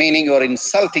 meaning you're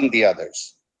insulting the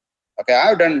others. Okay,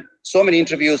 I've done so many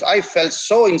interviews. I felt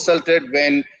so insulted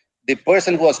when the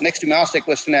person who was next to me asked a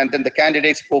question and then the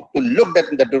candidate spoke to look at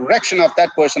the direction of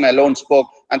that person alone spoke,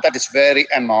 and that is very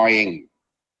annoying.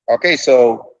 Okay,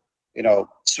 so,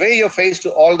 sway your face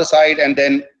to all the side and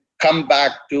then come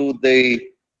back to the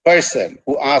person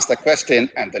who asked the question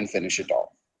and then finish it off.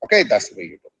 Okay, that's the way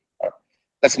you do it. All right.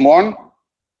 Let's move on.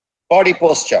 Body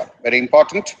posture, very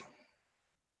important.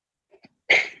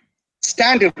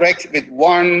 Stand erect with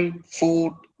one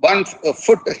foot,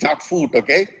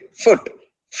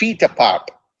 feet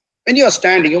apart. When you are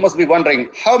standing, you must be wondering,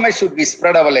 how much should we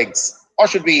spread our legs? Or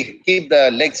should we keep the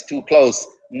legs too close?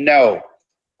 No.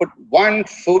 Put 1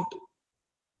 foot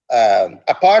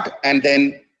apart, and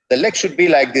then the leg should be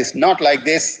like this, not like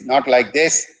this, not like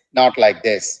this, not like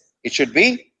this. It should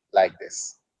be like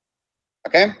this.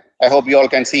 Okay? I hope you all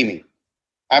can see me.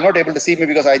 I'm not able to see me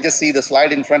because I just see the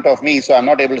slide in front of me, so I'm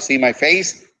not able to see my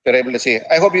face. You're able to see.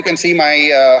 I hope you can see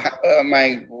my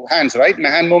my hands, right? My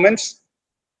hand movements.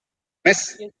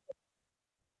 Miss? Yes.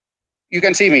 You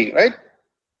can see me, right?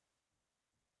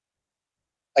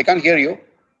 I can't hear you.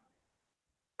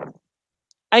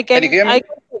 Can you hear me?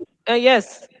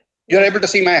 Yes. You're able to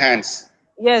see my hands?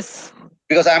 Yes.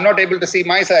 Because I'm not able to see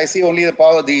my side. I see only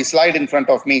the slide in front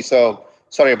of me, so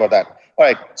sorry about that. All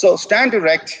right, so stand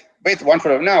erect with 1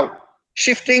 foot. Now,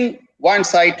 shifting one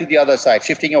side to the other side,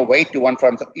 shifting your weight to one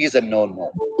front is a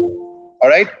no-no. All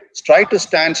right, try to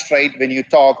stand straight when you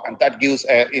talk, and that gives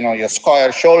your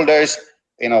square shoulders,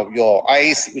 your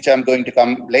eyes, which I'm going to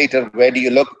come later. Where do you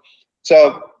look?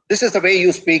 So this is the way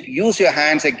you speak. Use your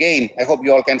hands again. I hope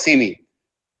you all can see me.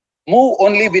 Move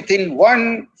only within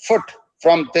 1 foot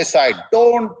from this side.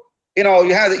 Don't,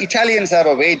 the Italians have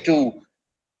a way to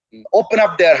open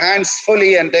up their hands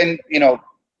fully, and then,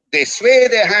 they sway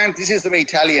their hands. This is the way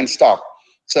Italians talk.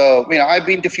 So, I've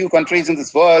been to a few countries in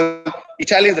this world.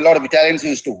 Italians, a lot of Italians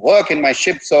used to work in my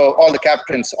ship. So all the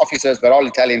captains, officers were all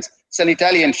Italians. It's an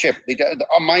Italian ship.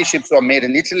 My ships were made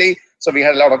in Italy. So we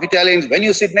had a lot of Italians. When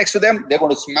you sit next to them, they're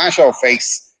going to smash our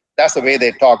face. That's the way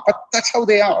they talk. But that's how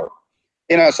they are.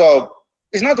 So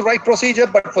it's not the right procedure,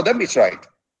 but for them, it's right.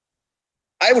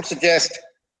 I would suggest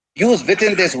use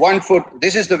within this 1 foot.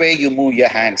 This is the way you move your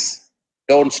hands.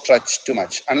 Don't stretch too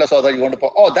much. Unless other you want to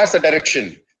put, oh, that's the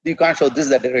direction. You can't show this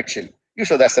is the direction. You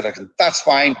show that's the direction. That's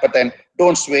fine, but then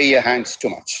don't sway your hands too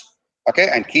much. Okay,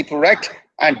 and keep erect,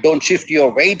 and don't shift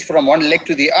your weight from one leg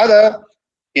to the other.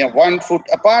 1 foot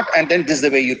apart, and then this is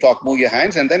the way you talk. Move your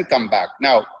hands and then come back.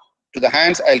 Now, to the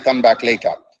hands, I'll come back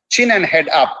later. Chin and head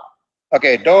up.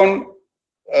 Okay, don't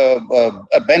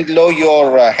bend low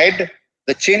your head.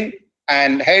 The chin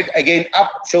and head again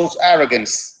up shows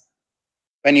arrogance.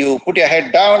 When you put your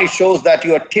head down, it shows that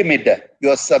you are timid, you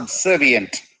are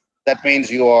subservient. That means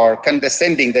you are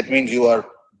condescending. That means you are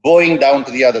bowing down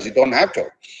to the others. You don't have to.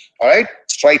 All right,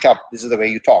 straight up. This is the way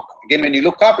you talk. Again, when you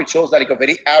look up, it shows that you're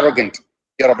very arrogant.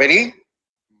 You're a very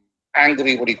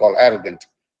angry, arrogant,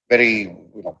 very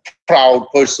proud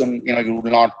person. You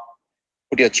will not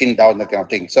put your chin down, that kind of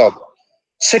thing. So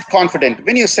sit confident.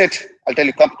 When you sit, I'll tell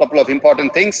you a couple of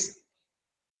important things.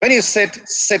 When you sit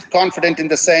confident in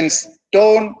the sense,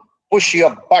 don't push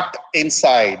your butt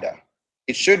inside.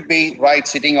 It should be right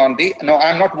sitting on the, no,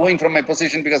 I'm not moving from my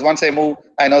position because once I move,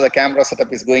 I know the camera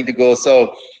setup is going to go.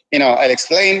 So, I'll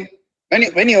explain.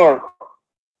 When you're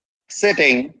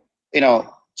sitting,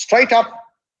 straight up,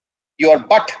 your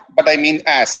butt, but I mean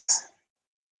ass,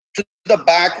 to the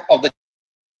back of the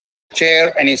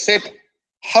chair, and you sit,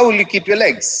 how will you keep your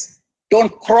legs?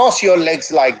 Don't cross your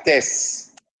legs like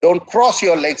this. Don't cross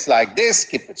your legs like this.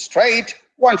 Keep it straight,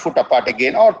 1 foot apart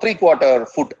again, or 3/4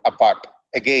 foot apart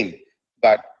again.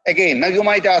 But again, now you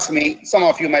might ask me, some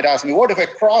of you might ask me, what if I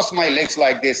cross my legs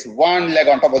like this, one leg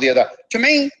on top of the other? To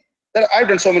me, I've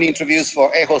done so many interviews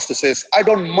for air hostesses. I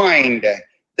don't mind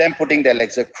them putting their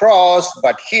legs across,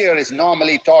 but here is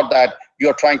normally taught that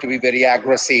you're trying to be very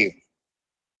aggressive.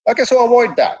 Okay, so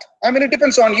avoid that. I mean, it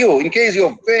depends on you. In case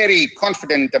you're very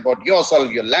confident about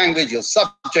yourself, your language, your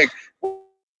subject,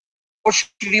 what should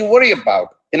you worry about?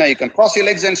 You can cross your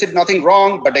legs and sit, nothing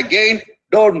wrong. But again,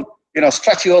 don't,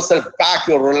 stretch yourself back.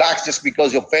 You're relaxed just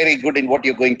because you're very good in what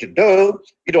you're going to do.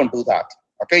 You don't do that.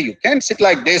 Okay, you can sit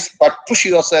like this, but push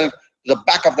yourself to the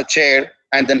back of the chair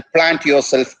and then plant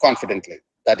yourself confidently.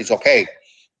 That is okay.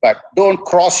 But don't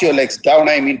cross your legs down.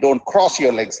 I mean, don't cross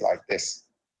your legs like this.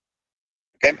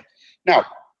 Okay. Now,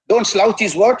 don't slouch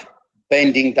is what?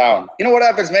 Bending down. You know what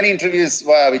happens? Many interviews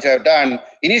which I've done,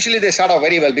 initially they start off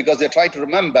very well because they try to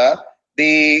remember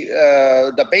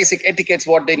the basic etiquettes,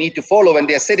 what they need to follow when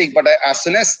they're sitting. But as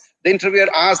soon as the interviewer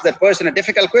asks that person a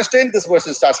difficult question, this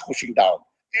person starts pushing down.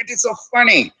 It is so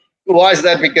funny to watch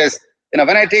that because,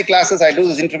 when I take classes, I do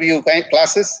this interview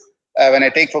classes. When I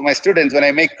take for my students, when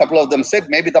I make a couple of them sit,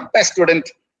 maybe the best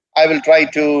student I will try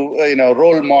to,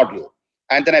 role model.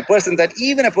 And then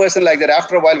even a person like that,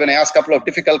 after a while, when I ask a couple of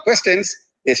difficult questions,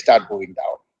 they start moving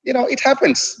down. It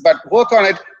happens, but work on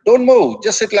it. Don't move.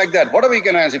 Just sit like that. Whatever you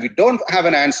can answer. If you don't have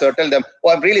an answer, tell them, oh,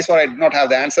 I'm really sorry, I did not have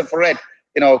the answer for it.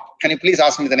 Can you please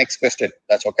ask me the next question?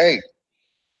 That's okay.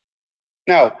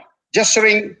 Now,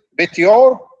 gesturing with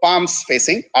your palms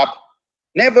facing up.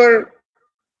 Never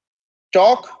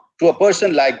talk to a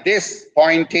person like this,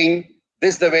 pointing,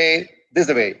 this the way, this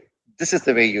the way. This is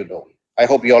the way you do. I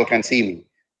hope you all can see me.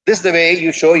 This is the way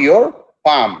you show your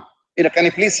palm. Can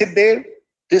you please sit there?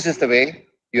 This is the way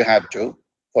you have to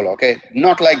follow. Okay,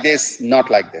 not like this, not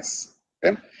like this.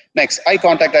 Okay. Next, eye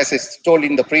contact, as I told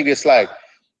in the previous slide.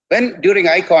 When during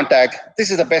eye contact,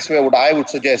 this is the best way what I would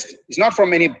suggest. It's not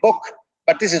from any book,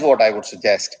 but this is what I would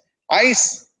suggest.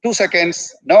 Eyes, 2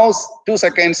 seconds. Nose, 2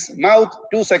 seconds. Mouth,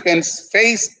 2 seconds.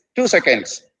 Face, 2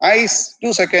 seconds. Eyes,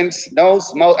 2 seconds.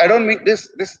 Nose, mouth. I don't mean this.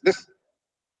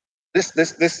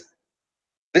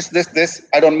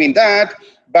 I don't mean that,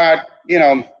 but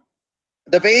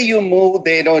the way you move,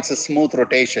 they know it's a smooth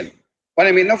rotation. What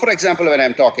I mean, for example, when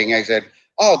I'm talking, I said,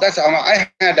 oh, I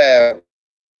had a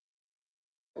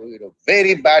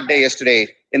very bad day yesterday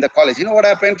in the college. You know what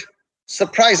happened?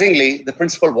 Surprisingly, the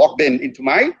principal walked into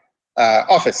my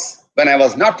office when I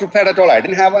was not prepared at all. I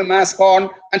didn't have my mask on,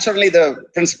 and suddenly the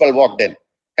principal walked in.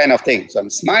 Kind of thing. So I'm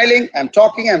smiling, I'm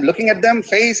talking, I'm looking at them,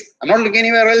 face, I'm not looking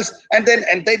anywhere else. And then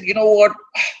you know what?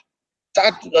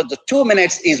 The 2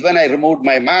 minutes is when I removed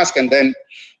my mask and then,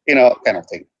 kind of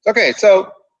thing. Okay,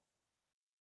 so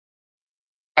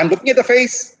I'm looking at the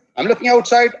face, I'm looking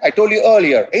outside. I told you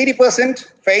earlier,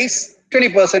 80% face,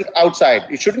 20% outside.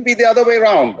 It shouldn't be the other way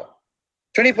around.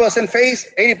 20%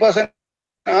 face, 80%.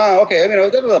 Okay,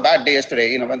 that was a bad day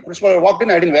yesterday. When the principal walked in,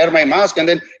 I didn't wear my mask, and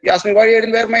then he asked me why I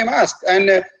didn't wear my mask.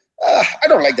 And I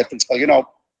don't like that principal,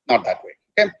 not that way.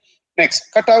 Okay.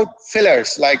 Next, cut out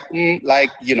fillers like, I'm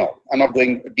not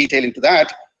going detail into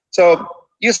that. So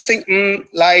using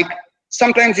like,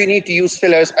 sometimes you need to use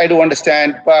fillers. I do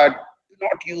understand, but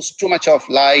not use too much of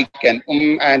like and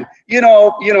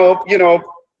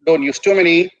don't use too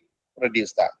many.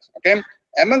 Reduce that. Okay.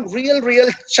 Among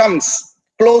real chums,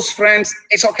 close friends,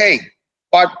 it's okay.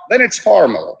 But when it's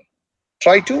formal,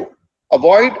 try to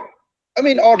avoid,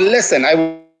 or lessen,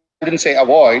 I wouldn't say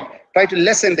avoid, try to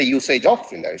lessen the usage of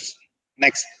fillers.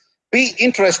 Next, be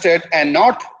interested and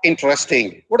not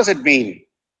interesting. What does it mean?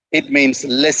 It means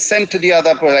listen to the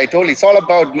other person. I told you, it's all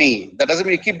about me. That doesn't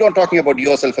mean you keep on talking about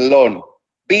yourself alone.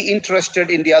 Be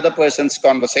interested in the other person's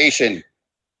conversation.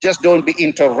 Just don't be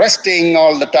interesting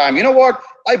all the time. You know what?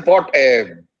 I bought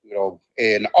an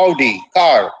Audi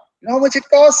car. You know how much it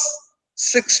costs?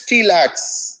 60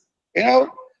 lakhs.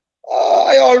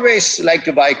 I always like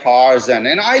to buy cars and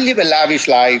I live a lavish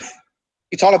life.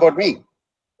 It's all about me,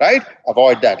 right?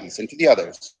 Avoid that. Listen to the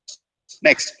others.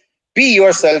 Next, be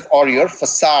yourself or your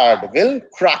facade will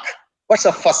crack. What's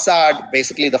a facade?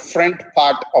 Basically, the front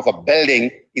part of a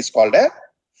building is called a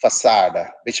facade,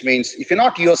 which means if you're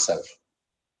not yourself,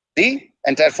 the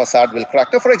entire facade will crack.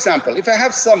 So for example, if I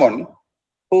have someone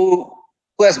who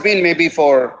has been maybe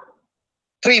for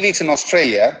 3 weeks in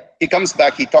Australia, he comes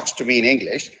back, he talks to me in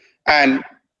English, and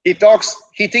he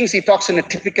thinks he talks in a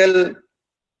typical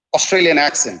Australian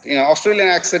accent. Australian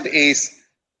accent is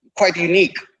quite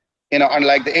unique,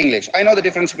 unlike the English. I know the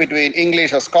difference between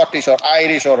English or Scottish or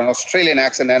Irish or an Australian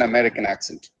accent and American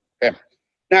accent. Okay.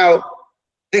 Now,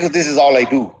 this is all I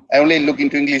do. I only look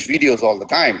into English videos all the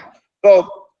time. So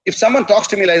if someone talks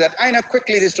to me like that, I know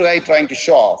quickly this guy trying to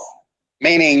show off,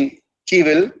 meaning he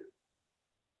will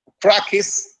crack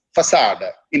his facade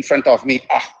in front of me.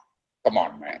 Come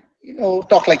on, man.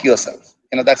 Talk like yourself.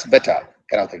 That's better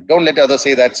kind of thing. Don't let others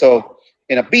say that. So,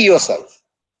 be yourself.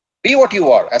 Be what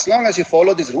you are. As long as you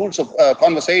follow these rules of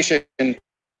conversation,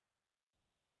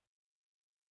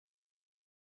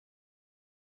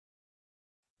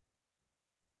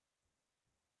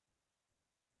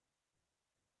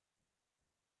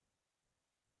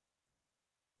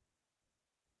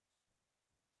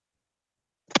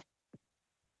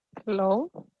 Hello.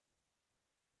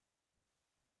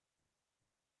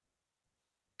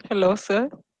 Hello, sir.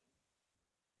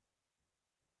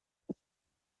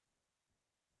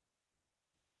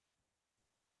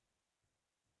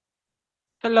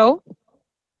 Hello.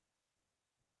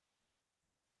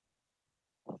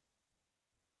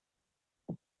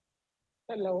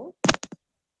 Hello.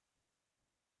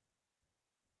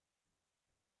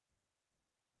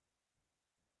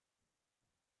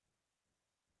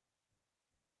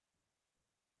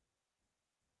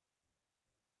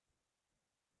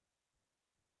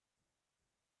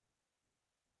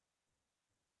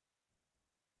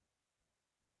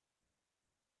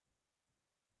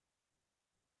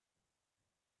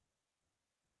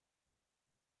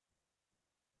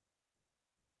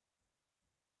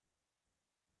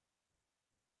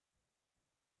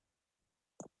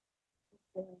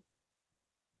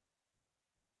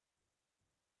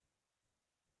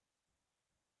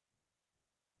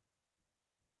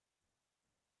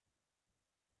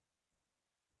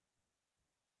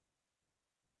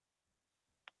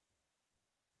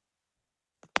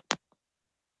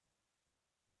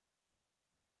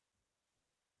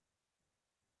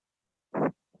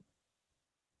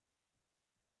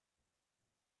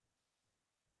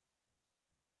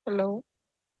 Hello.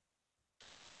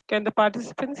 Can the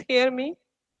participants hear me?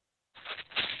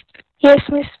 Yes,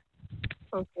 Miss.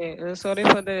 Okay. Sorry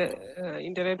for the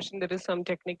interruption. There is some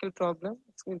technical problem.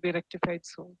 It will be rectified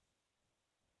soon.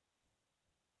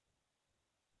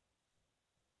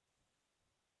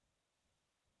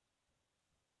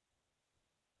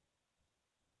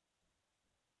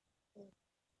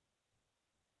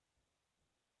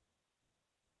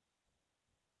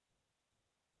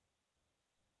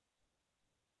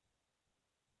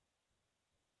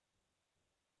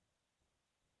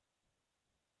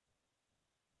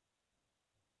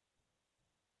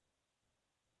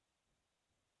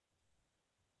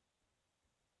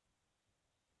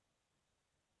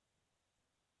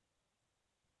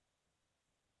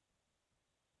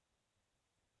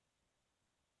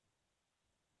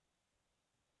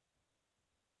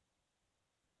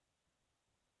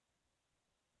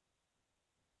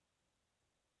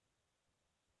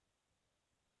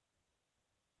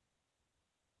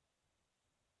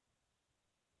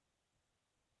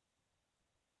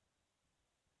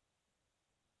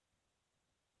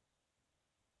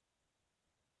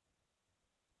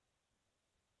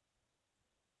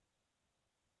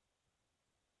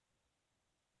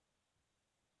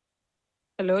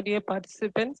 Hello, dear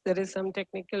participants. There is some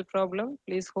technical problem.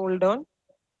 Please hold on.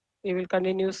 We will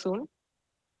continue soon.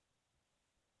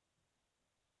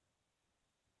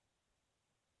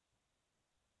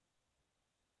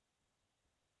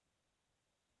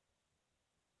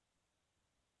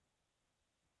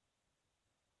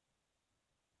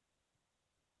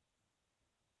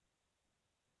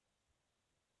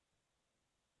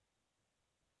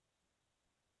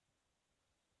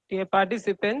 Dear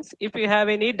participants, if you have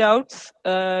any doubts,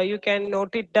 you can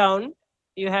note it down.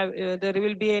 You have there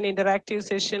will be an interactive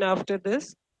session after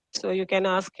this, so you can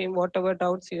ask him whatever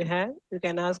doubts you have. You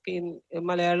can ask in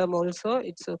Malayalam also.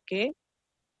 It's okay.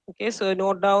 Okay, so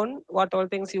note down what all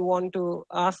things you want to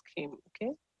ask him.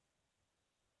 Okay.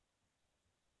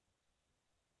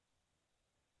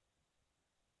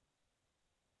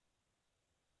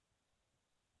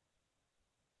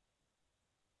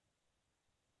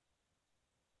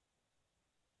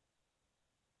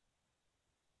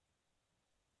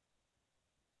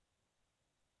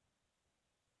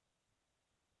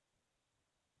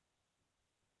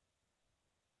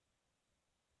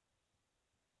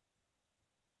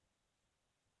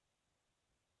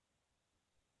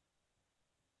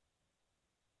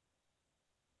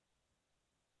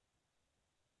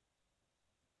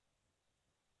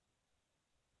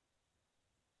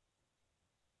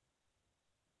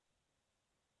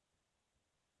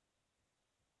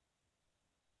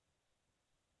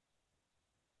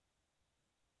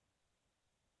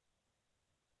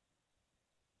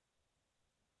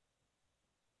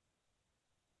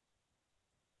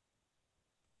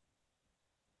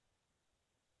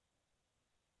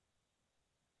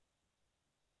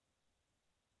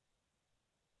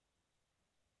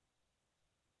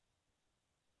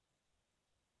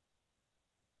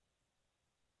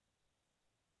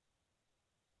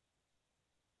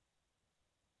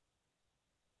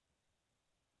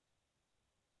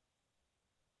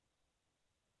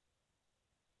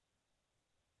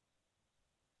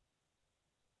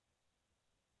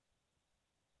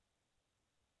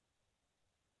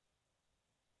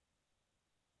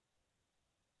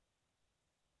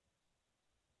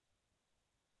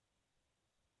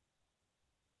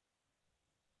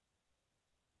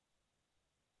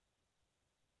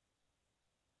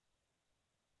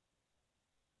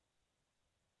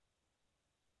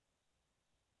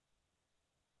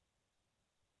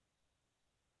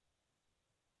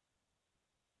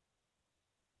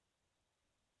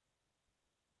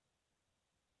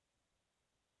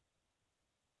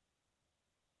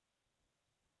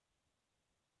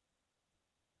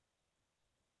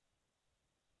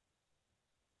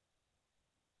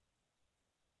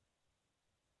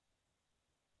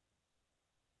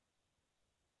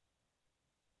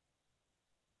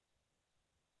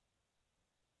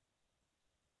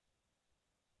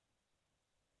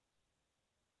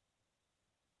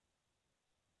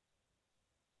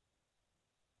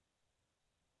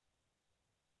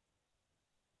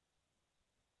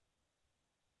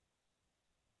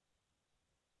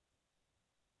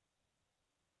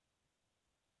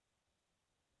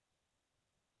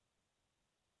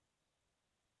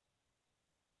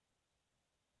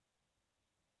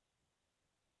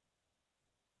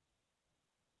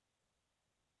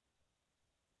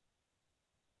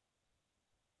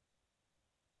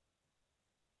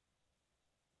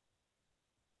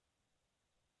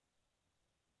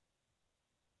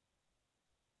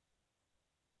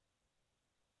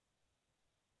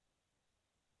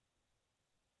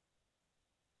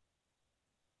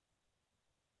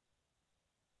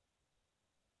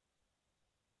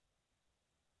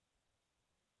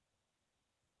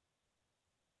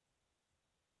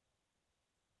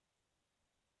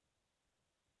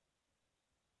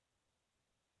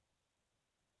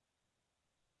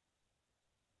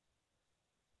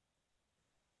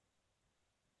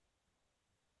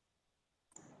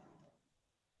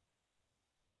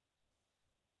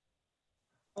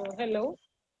 Hello.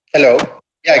 Hello.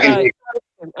 Yeah, I can hear you.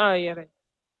 Yeah, right.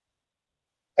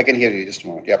 I can hear you. Just a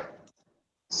moment. Yep.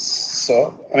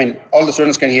 So, I mean, all the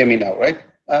students can hear me now, right?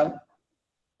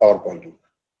 PowerPoint.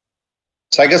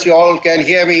 So I guess you all can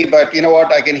hear me, but you know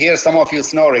what? I can hear some of you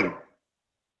snoring.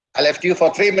 I left you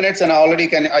for 3 minutes and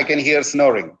I can hear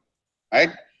snoring,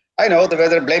 right? I know the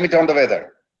weather, blame it on the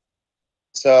weather.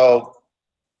 So,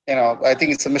 I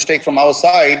think it's a mistake from our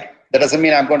side. That doesn't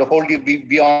mean I'm going to hold you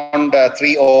beyond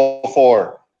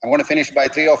 3:04. I'm going to finish by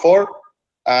 3:04.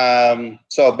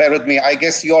 So bear with me. I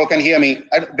guess you all can hear me.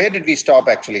 Where did we stop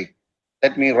actually?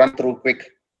 Let me run through quick.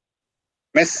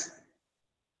 Miss,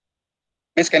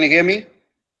 can you hear me?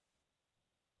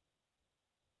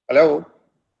 Hello?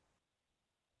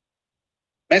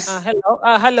 Miss,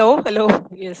 Hello.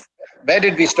 Yes. where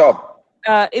did we stop?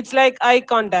 It's like eye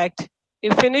contact.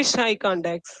 You finish eye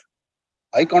contacts.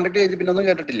 Eye contact ചെയ്തിട്ടൊന്നും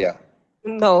കേട്ടിട്ടില്ല.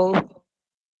 No.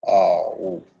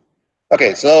 Oh.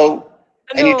 Okay, so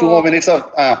I need 2 more No. minutes of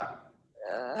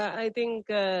I think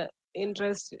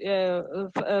interest.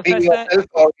 be yourself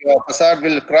or your facade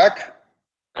will crack.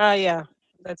 Yeah.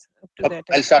 That's up to Okay,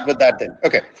 that. I'll start with that then.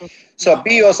 Okay. Mm. So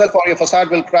be yourself or your facade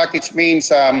will crack, which means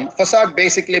facade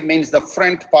basically means the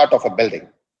front part of a building.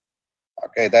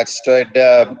 Okay, that's it.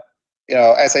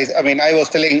 As I mean, I was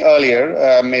telling earlier,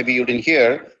 maybe you didn't hear.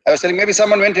 I was telling maybe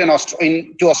someone went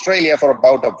to Australia for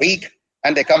about a week,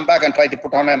 and they come back and try to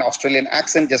put on an Australian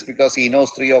accent just because he knows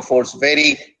 3 or 4 very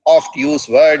oft used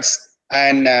words,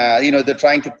 and they're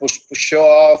trying to show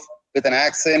off with an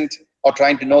accent or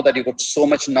trying to know that you got so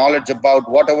much knowledge about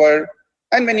whatever.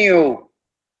 And when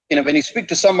you speak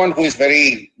to someone who is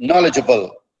very knowledgeable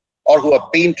or who have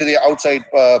been to the outside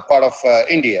part of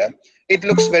India, it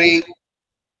looks very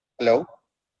hello.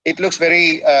 It looks very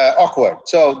awkward.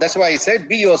 So that's why I said,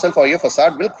 be yourself or your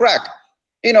facade will crack.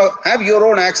 Have your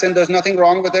own accent. There's nothing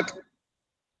wrong with it.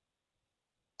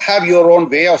 Have your own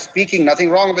way of speaking. Nothing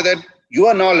wrong with it.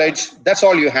 Your knowledge. That's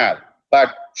all you have. But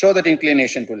show that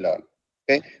inclination to learn.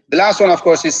 Okay. The last one, of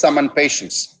course, is summon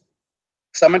patience.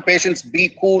 Summon patience. Be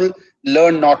cool.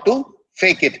 Learn not to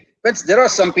fake it. But there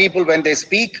are some people when they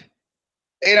speak,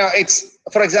 it's,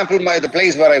 for example, the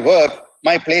place where I work,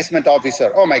 my placement officer,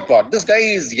 oh my God, this guy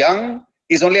is young.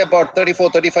 He's only about 34,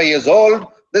 35 years old.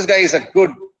 This guy is a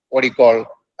good, the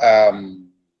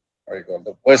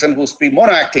person who's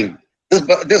mono acting.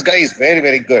 This guy is very,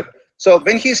 very good. So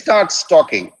when he starts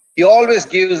talking, he always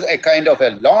gives a kind of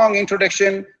a long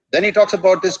introduction. Then he talks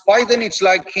about this. By then it's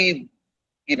like he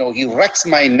wrecks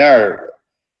my nerve.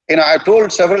 I've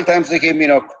told several times to him,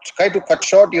 try to cut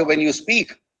short you when you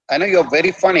speak. I know you're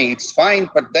very funny, it's fine,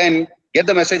 but then get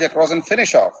the message across and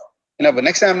finish off. But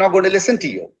next time I'm not going to listen to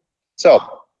you. So,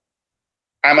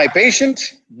 am I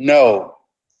patient? No.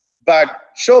 But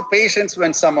show patience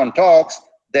when someone talks.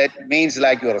 That means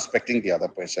like you're respecting the other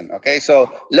person. Okay,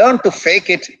 so learn to fake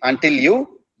it until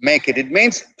you make it. It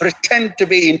means pretend to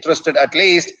be interested at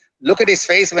least. Look at his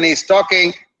face when he's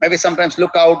talking. Maybe sometimes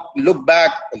look out, look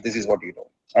back. Well, this is what you do.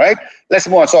 All right, let's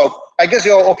move on. So I guess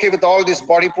you're okay with all this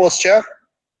body posture.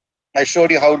 I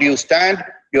showed you how do you stand,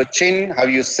 your chin, how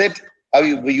you sit, how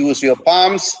you use your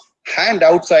palms, hand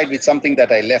outside with something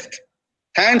that I left.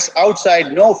 Hands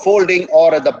outside, no folding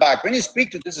or at the back. When you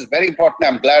speak to, this is very important.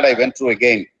 I'm glad I went through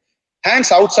again. Hands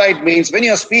outside means when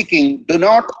you're speaking, do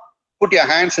not put your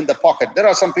hands in the pocket. There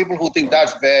are some people who think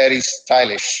that's very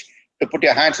stylish to put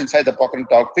your hands inside the pocket and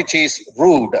talk, which is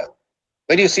rude.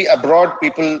 When you see abroad,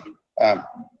 people,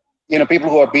 people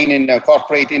who have been in a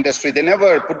corporate industry, they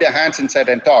never put their hands inside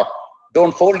and talk.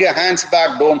 Don't fold your hands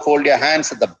back. Don't fold your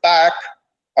hands at the back.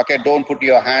 Okay, don't put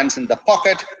your hands in the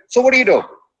pocket. So what do?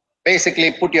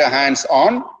 Basically, put your hands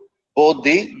on both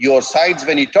your sides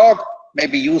when you talk.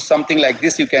 Maybe use something like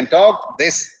this. You can talk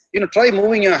this. Try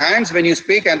moving your hands when you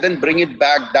speak and then bring it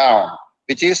back down,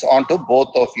 which is onto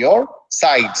both of your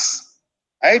sides.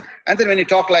 Right? And then when you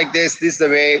talk like this is the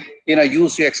way,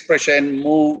 use your expression,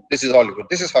 move. This is all good.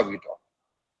 This is how you talk.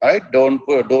 All right?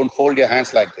 Don't fold your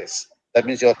hands like this. That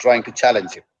means you're trying to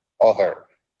challenge him or her.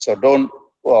 So don't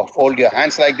fold your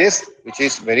hands like this, which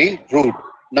is very rude,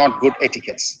 not good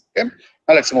etiquettes. Okay?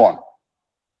 Now let's move on.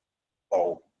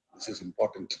 Oh, this is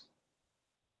important.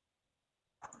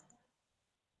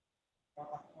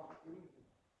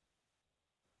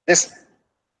 This,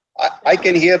 I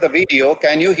can hear the video.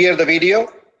 Can you hear the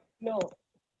video? No.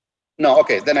 No,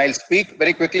 okay. Then I'll speak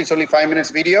very quickly. It's only 5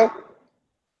 minutes video.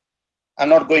 I'm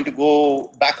not going to go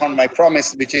back on my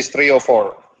promise, which is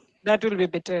 3:04. That will be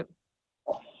better.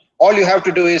 All you have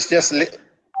to do is just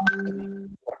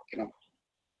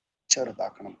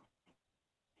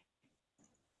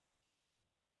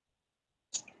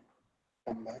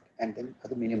Come back and then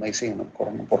അത് minimize ചെയ്യണം.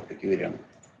 കുറഞ്ഞ പുറത്തേക്ക് വരികയാണ്.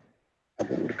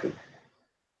 അത് എടുക്കും.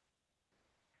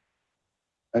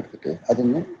 എടുത്തിട്ട്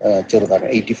അതൊന്ന്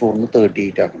ചെറുതാക്കണം. 84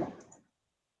 38 ആക്കണം.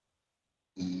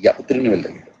 ഒത്തിരി വല്ല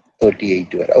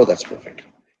 38 വരെ. Oh, that's perfect.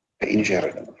 ഇനി ഷെയർ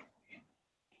ചെയ്യണം.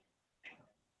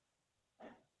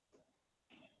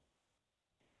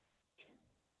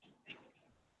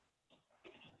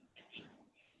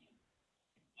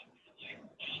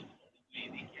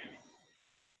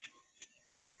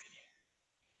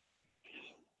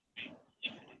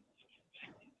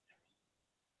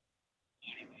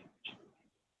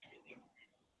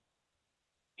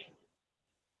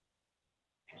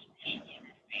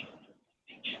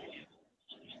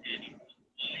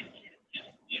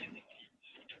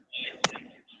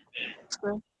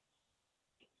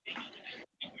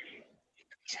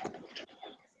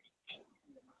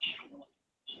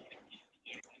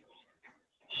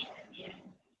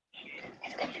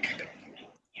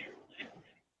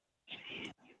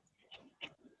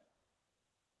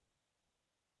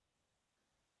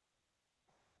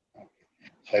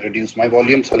 I reduce my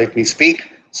volume, so let me speak.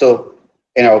 So,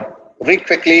 read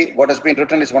quickly. What has been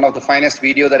written is one of the finest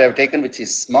video that I've taken, which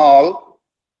is small,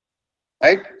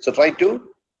 right? So try to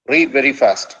read very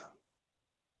fast.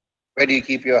 Where do you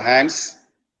keep your hands?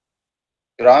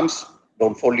 Your arms?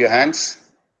 Don't fold your hands.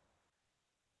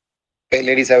 Okay,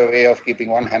 ladies have a way of keeping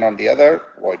one hand on the other.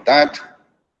 Avoid that.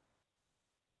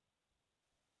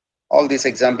 All these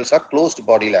examples are closed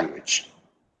body language.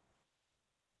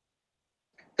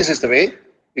 This is the way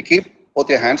you keep both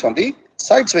your hands on the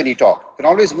sides when you talk. You can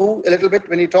always move a little bit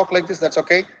when you talk like this. That's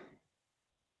okay.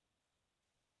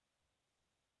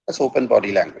 That's open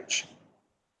body language.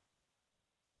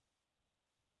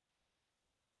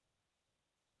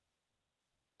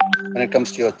 When it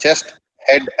comes to your chest,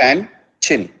 head and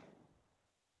chin,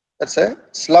 that's a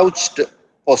slouched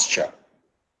posture.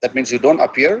 That means you don't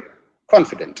appear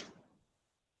confident.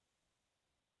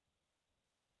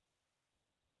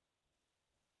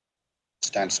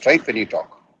 Stand straight when you talk.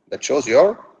 That shows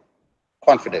you're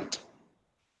confident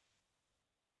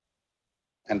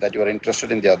and that you are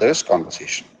interested in the other's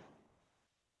conversation.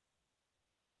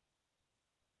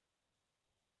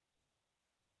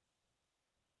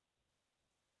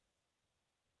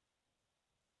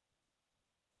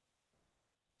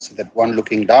 So that one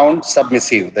looking down,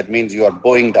 submissive, that means you are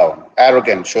bowing down.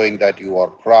 Arrogant, showing that you are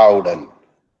proud and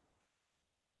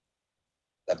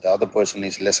that the other person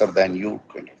is lesser than you,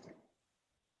 kind of thing.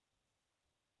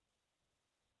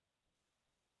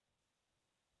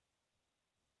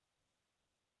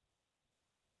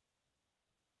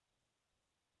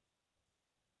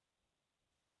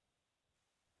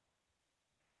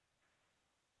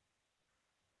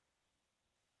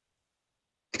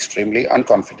 Extremely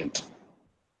unconfident.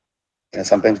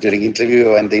 Sometimes during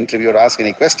interview, when the interviewer asks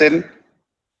any question,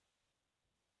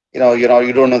 you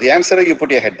don't know the answer, you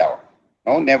put your head down.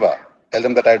 No, never. Tell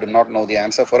them that I do not know the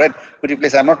answer for it. Could you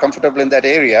please, I'm not comfortable in that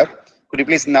area. Could you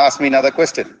please ask me another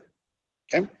question?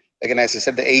 Okay. Again, as I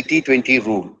said, the 80-20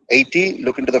 rule. 80,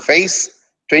 look into the face.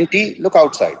 20, look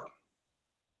outside.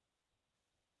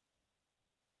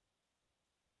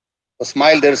 A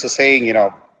smile, there is a saying,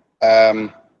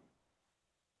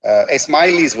 a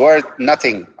smile is worth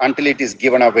nothing until it is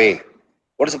given away.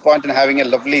 What is the point in having a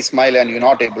lovely smile and you're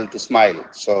not able to smile?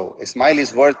 So a smile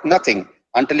is worth nothing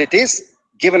until it is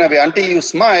given away. Until you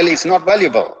smile, it's not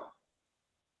valuable.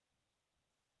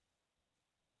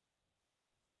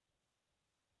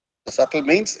 The subtle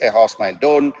means a half smile.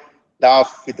 Don't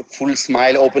laugh with a full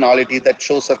smile, open all it is, that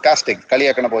shows sarcastic.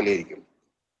 Okay,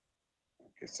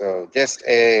 so just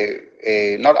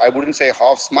not, I wouldn't say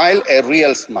half smile, a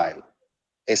real smile.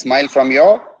 A smile from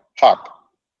your heart.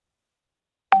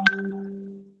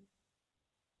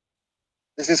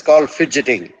 This is called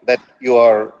fidgeting, that you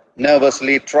are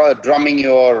nervously drumming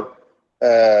your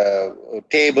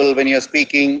table when you're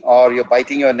speaking, or you're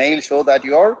biting your nail, show that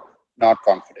you're not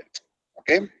confident.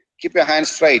 Okay? Keep your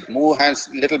hands straight, move hands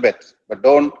a little bit, but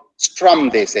don't strum,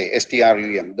 they say,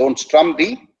 S-T-R-U-M. Don't strum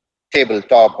the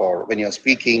tabletop, or when you're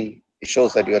speaking, it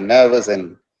shows that you're nervous,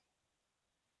 and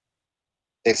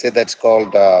they say that's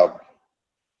called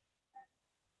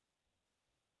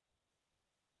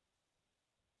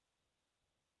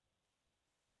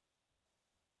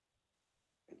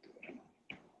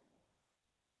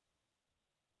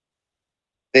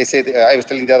they say, I was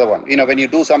telling the other one, when you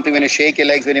do something, when you shake your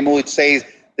legs, when you move, it says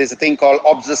there's a thing called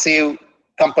obsessive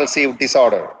compulsive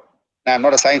disorder. Now, I'm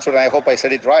not a science student, I hope I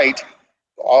said it right.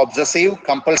 Obsessive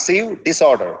compulsive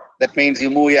disorder. That means you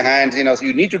move your hands, so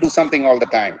you need to do something all the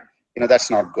time.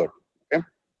 That's not good. Okay.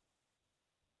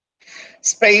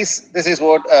 Space, this is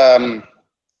what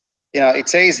It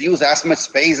says use as much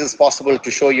space as possible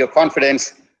to show your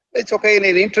confidence. It's okay in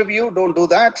an interview, don't do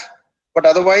that. But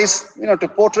otherwise, to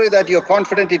portray that you're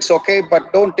confident, it's okay,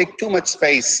 but don't take too much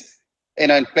space.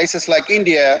 In places like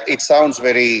India, it sounds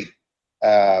very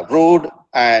rude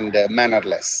and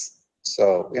mannerless.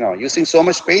 So, using so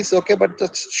much space, okay, but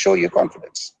just show your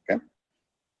confidence, okay?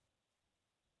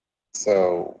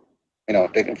 So,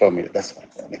 take it from me. That's fine.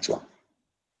 Next one.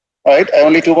 All right,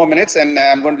 only 2 more minutes and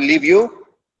I'm going to leave you.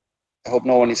 I hope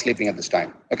no one is sleeping at this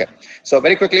time. Okay, so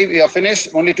very quickly, we are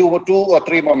finished. Only two or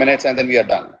three more minutes and then we are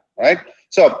done, all right?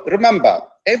 So remember,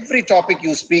 every topic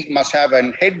you speak must have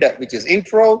an head, which is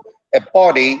intro, a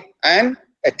body, and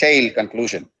a tail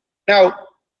conclusion. Now,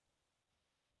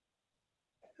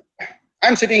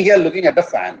 I'm sitting here looking at the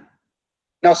fan.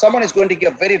 Now, someone is going to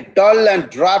give a very dull and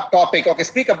drab topic. Okay,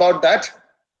 speak about that.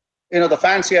 The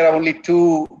fans here are only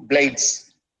 2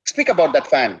 blades. Speak about that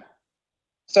fan.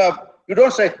 So you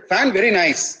don't say, fan very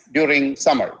nice during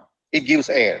summer. It gives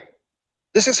air.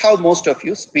 This is how most of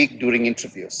you speak during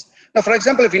interviews. Now, for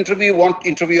example, if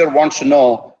interviewer wants to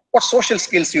know what social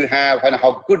skills you have and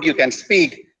how good you can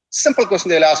speak, simple question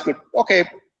they'll ask you, okay,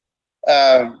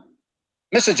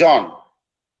 Mr. John,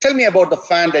 tell me about the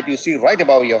fan that you see right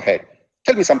above your head.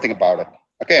 Tell me something about it.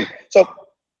 Okay, so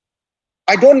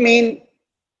I don't mean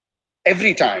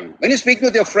every time. When you speak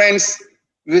with your friends,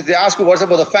 if they ask you what's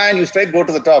about the fan, you straight go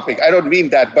to the topic. I don't mean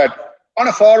that, but on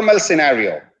a formal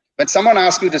scenario, when someone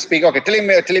asks you to speak, okay,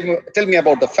 tell me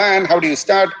about the fan. How do you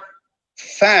start?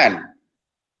 Fan.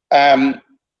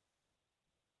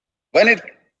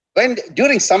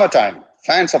 During summertime,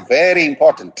 fans are very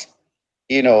important.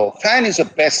 Fan is a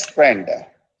best friend.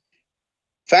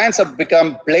 Fans have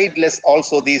become bladeless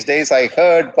also these days, I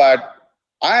heard, but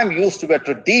I am used to a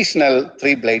traditional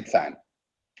 3-blade fan.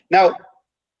 Now,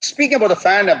 speaking about the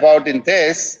fan in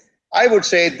this, I would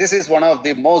say this is one of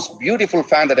the most beautiful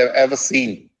fan that I've ever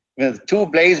seen. With 2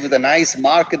 blades with a nice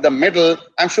mark in the middle.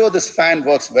 I'm sure this fan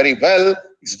works very well.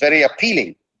 It's very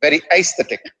appealing, very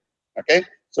aesthetic. Okay.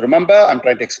 So remember, I'm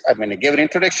going to give an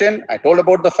introduction. I told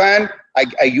about the fan.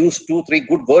 I used 2-3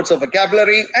 good words of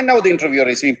vocabulary, and now the interviewer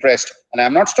is impressed, and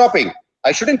I'm not stopping.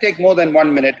 I shouldn't take more than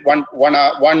 1 minute,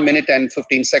 1 minute and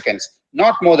 15 seconds,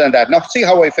 not more than that. Now see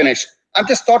how I finish. I've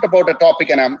just thought about a topic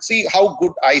and see how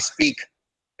good I speak,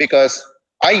 because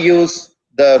I use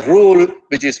the rule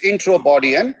which is intro,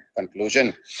 body, and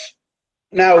conclusion.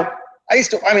 Now,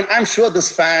 I'm sure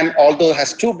this fan, although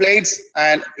has 2 blades,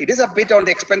 and it is a bit on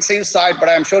the expensive side, but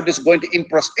I'm sure it is going to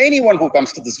impress anyone who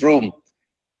comes to this room,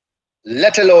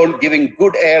 let alone giving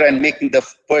good air and making the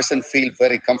person feel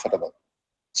very comfortable.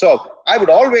 So I would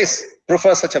always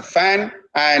prefer such a fan,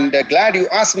 and glad you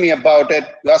asked me about it.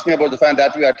 You asked me about the fan.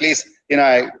 That way, at least,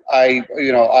 I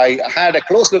had a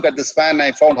close look at this fan and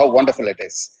I found how wonderful it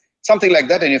is. Something like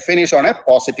that, and you finish on a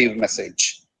positive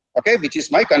message, okay, which is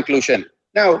my conclusion.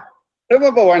 Now,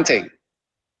 remember one thing.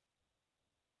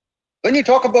 When you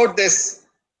talk about this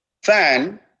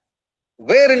fan,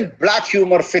 wherein black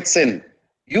humor fits in,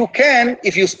 you can,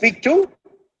 if you speak to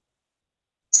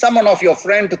someone of your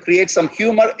friend to create some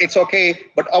humor, it's okay,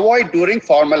 but avoid during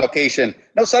formal occasion.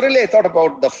 Now, suddenly I thought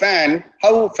about the fan,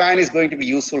 how fan is going to be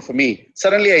useful for me.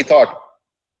 Suddenly I thought,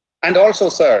 and also,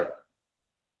 sir,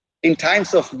 in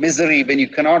times of misery, when you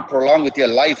cannot prolong with your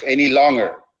life any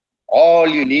longer, all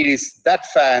you need is that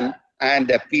fan and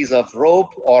a piece of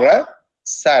rope or a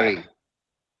sari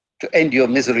to end your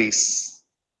miseries.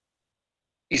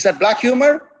 Is that black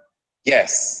humor?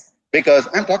 Yes, because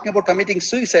I'm talking about committing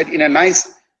suicide in a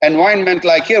nice environment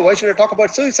like here. Why should I talk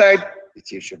about suicide?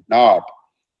 Which you should not.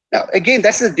 Now, again,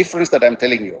 that's the difference that I'm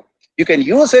telling you. You can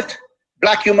use it,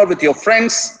 black humor, with your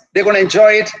friends. They're going to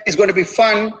enjoy it. It's going to be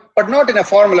fun, but not in a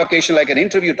formal occasion like an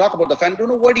interview. Talk about the fan. Don't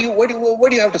know what do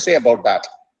you have to say about that?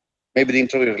 Maybe the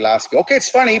interviewer will ask you, okay, it's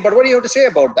funny, but what do you have to say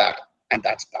about that? And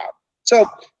that's bad. So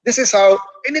this is how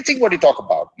anything what you talk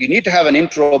about, you need to have an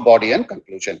intro, body, and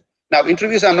conclusion. Now,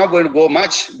 interviews, I'm not going to go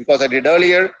much because I did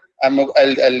earlier.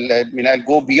 I'll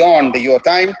go beyond your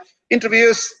time.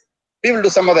 Interviews, we will do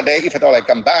some other day if at all I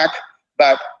come back.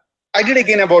 But I did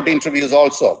again about interviews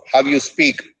also. How you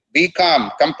speak. Be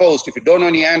calm, composed. If you don't know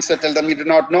any answer, tell them you do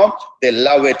not know. They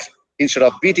love it. Instead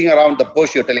of beating around the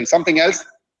bush, you're telling something else,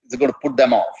 it's going to put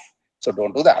them off. So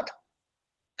don't do that.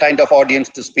 Kind of audience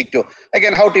to speak to.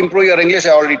 Again, how to improve your English,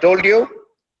 I already told you.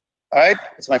 All right,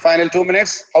 it's my final 2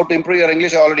 minutes. How to improve your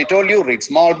English, I already told you. Read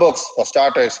small books for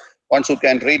starters. Once you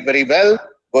can read very well,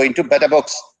 go into better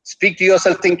books. Speak to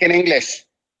yourself, think in English.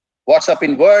 WhatsApp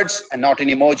in words and not in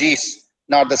emojis,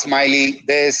 not the smiley,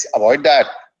 this, avoid that.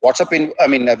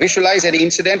 WhatsApp visualize any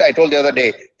incident. I told the other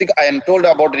day, I am told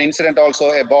about an incident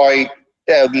also, a boy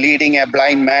leading a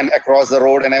blind man across the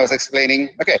road and I was explaining.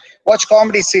 Okay, watch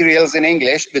comedy serials in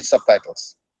English with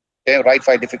subtitles. Okay, write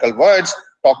 5 difficult words,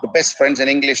 talk to best friends in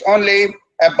English only.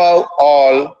 Above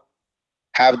all,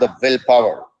 have the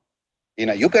willpower.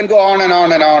 You can go on and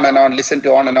on and on and on, listen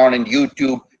to on and on in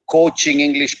YouTube, coaching,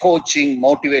 English coaching,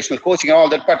 motivational coaching, all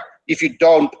that. But if you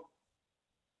don't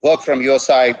work from your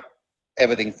side,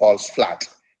 everything falls flat.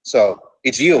 So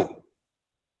it's you.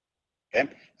 Okay,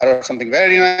 I wrote something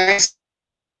very nice.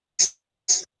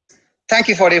 Thank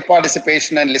you for your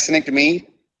participation and listening to me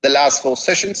the last 4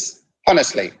 sessions.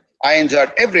 Honestly, I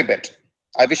enjoyed every bit.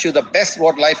 I wish you the best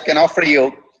what life can offer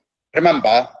you.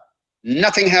 Remember,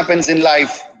 nothing happens in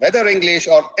life, whether English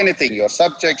or anything, your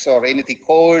subjects or anything,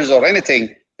 course or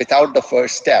anything, without the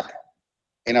first step.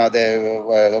 Who's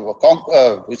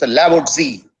a Lao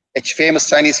Tzu, a famous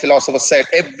Chinese philosopher, said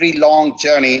every long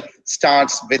journey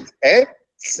starts with a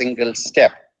single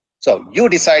step. So you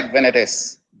decide when it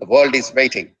is. The world is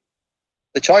waiting.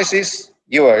 The choice is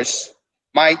yours.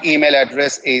 My email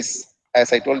address is,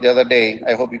 as I told the other day,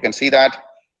 I hope you can see that,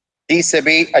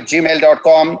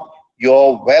 dsebi@gmail.com.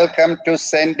 You're welcome to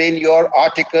send in your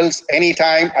articles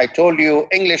anytime. I told you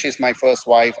English is my first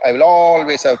wife. I will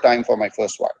always have time for my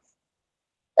first wife.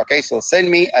 Okay, so send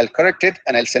me, I'll correct it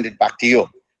and I'll send it back to you.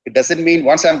 It doesn't mean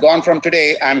once I'm gone from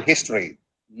today, I'm history.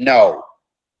 No.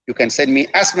 You can send me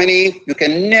as many. You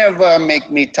can never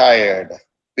make me tired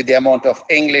with the amount of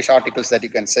English articles that you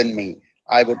can send me.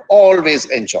 I would always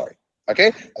enjoy.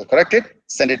 Okay, I'll correct it,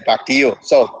 send it back to you.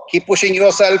 So keep pushing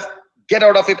yourself, get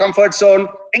out of your comfort zone.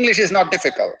 English is not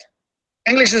difficult.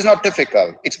 English is not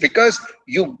difficult. It's because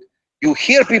you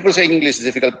hear people saying English is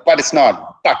difficult, but it's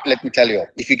not. But let me tell you,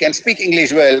 if you can speak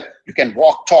English well, you can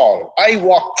walk tall. I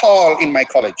walk tall in my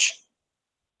college.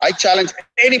 I challenge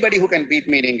anybody who can beat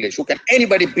me in English. Who can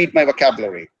anybody beat my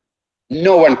vocabulary?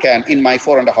 No one can in my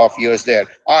 4.5 years there.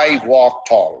 I walk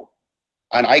tall.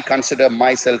 And I consider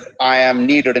myself, I am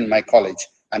needed in my college.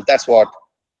 And that's what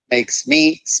makes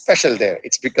me special there.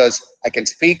 It's because I can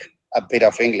speak a bit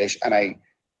of English and I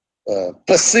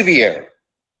persevere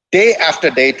day after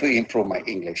day to improve my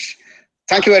English.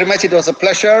 Thank you very much. It was a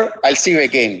pleasure. I'll see you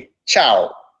again.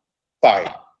 Ciao.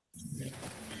 Bye.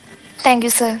 Thank you,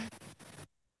 sir.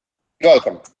 You're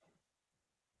welcome.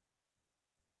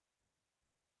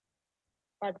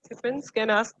 Participants can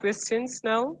ask questions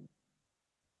now.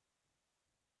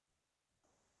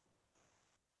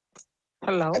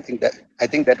 Hello. I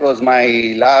think that was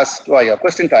my last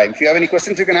question time. If you have any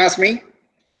questions, you can ask me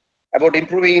about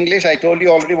improving English. I told you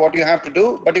already what you have to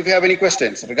do. But if you have any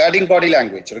questions regarding body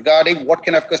language, regarding what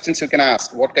kind of questions you can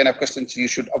ask, what kind of questions you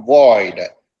should avoid,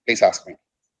 please ask me.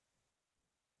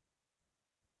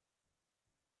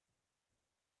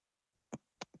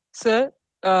 Sir,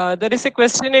 there is a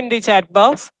question in the chat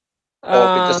box.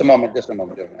 Okay, just a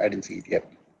moment. I didn't see it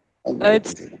yet.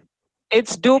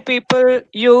 It's do people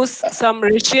use some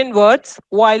Russian words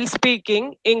while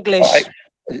speaking English?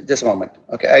 Just a moment.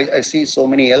 Okay, I see so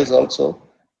many else also.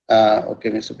 Okay,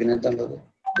 Mr. Pinedal,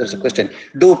 there's a question.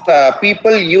 Do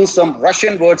people use some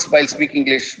Russian words while speaking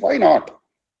English? Why not?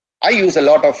 I use a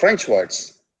lot of French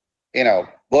words.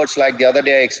 Words like the other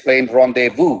day I explained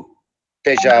rendezvous,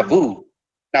 déjà vu.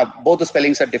 Now, both the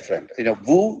spellings are different.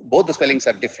 Both the spellings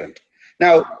are different.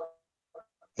 Now,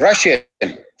 Russian,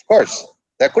 of course,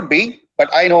 there could be, but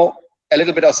I know a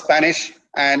little bit of Spanish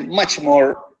and much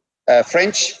more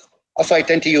French. Also, I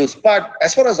tend to use, but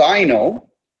as far as I know,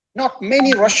 not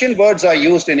many Russian words are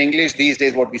used in English these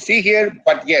days, what we see here.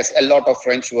 But yes, a lot of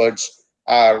French words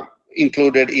are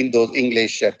included in those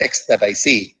English texts that I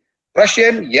see.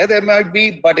 Russian, yeah, there might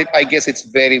be, but I guess it's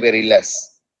very, very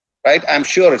less, right? I'm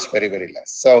sure it's very, very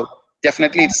less. So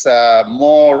definitely it's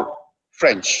more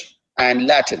French and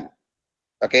Latin.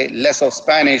 Okay, less of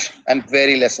Spanish and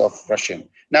very less of Russian.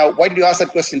 Now, why did you ask that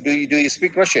question? Do you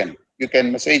speak Russian? You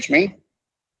can message me.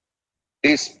 Do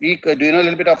you speak? Do you know a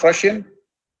little bit of Russian?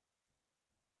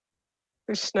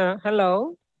 Krishna,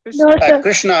 hello. No, sir.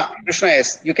 Krishna,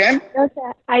 yes. You can? No,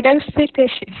 sir. I don't speak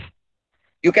Russian.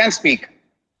 You can speak.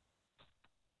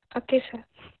 Okay, sir.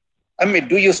 I mean,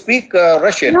 do you speak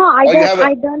Russian? No, I don't.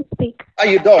 I don't speak. Oh,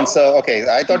 you don't. So okay,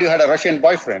 I thought you had a Russian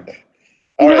boyfriend.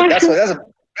 All right,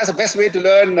 that's the best way to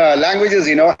learn languages.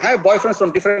 Have boyfriends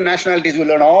from different nationalities. You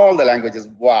learn all the languages.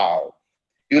 Wow,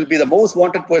 you will be the most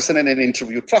wanted person in an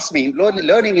interview. Trust me,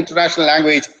 learning international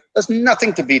language, there's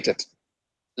nothing to beat it.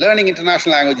 Learning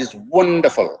international language is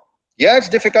wonderful. Yeah, it's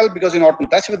difficult because you're not in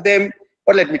touch with them.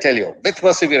 But let me tell you, with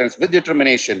perseverance, with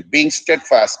determination, being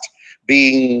steadfast,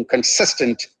 being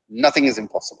consistent, nothing is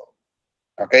impossible.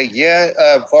 Okay,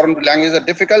 yeah, foreign languages are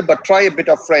difficult, but try a bit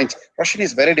of French. Russian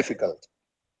is very difficult.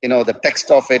 the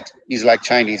text of it is like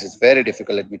Chinese. It's very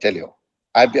difficult, let me tell you.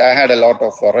 I had a lot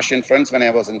of Russian friends when I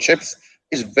was in ships.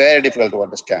 It's very difficult to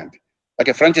understand.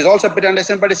 Okay, French is also a bit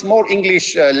understand, but it's more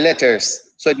English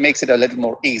letters, so it makes it a little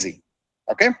more easy.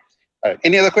 Okay. All right.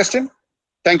 Any other question?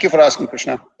 Thank you for asking,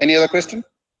 Krishna. Any other question?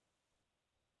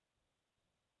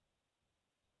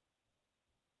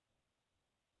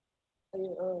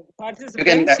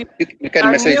 Participants, you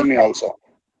can message me also.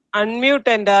 Unmute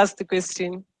and ask the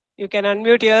question. You can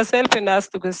unmute yourself and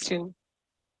ask the question.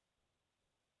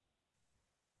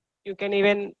 You can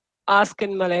even ask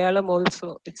in Malayalam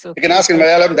also. It's okay. You can ask in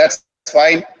Malayalam. That's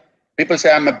fine. People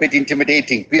say I'm a bit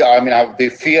intimidating. They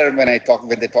fear when they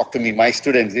talk to me, my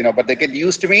students, but they get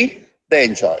used to me. They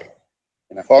enjoy.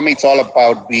 For me, it's all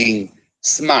about being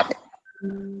smart.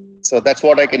 So that's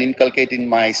what I can inculcate in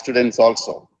my students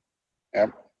also. Yeah.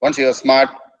 Once you're smart,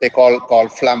 they call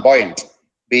flamboyant,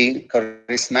 being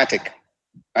charismatic,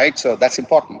 right? So that's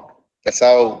important. That's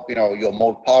how you're a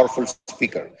more powerful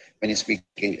speaker when you speak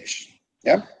English.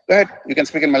 Yeah, go ahead. You can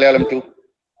speak in Malayalam too.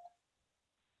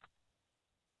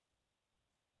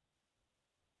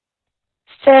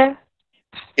 Sir.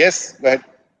 Yes, go ahead.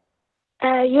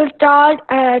 You told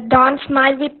don't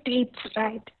smile with teeth,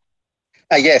 right?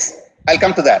 Yes, I'll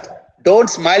come to that. Don't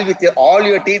smile with all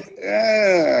your teeth.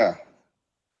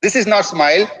 This is not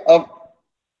smile.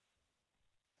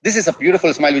 This is a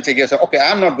beautiful smile which I give. Okay,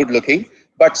 I'm not good looking.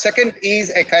 But second is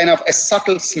a kind of a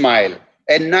subtle smile,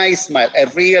 a nice smile, a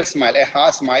real smile, a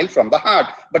heart smile from the heart.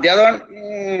 But the other one,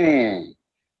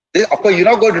 of course, you're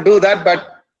not going to do that,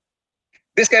 but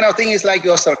this kind of thing is like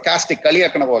you're sarcastic.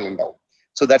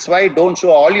 So that's why don't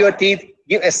show all your teeth.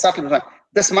 Give a subtle smile.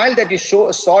 The smile that you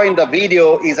saw in the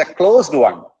video is a closed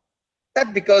one.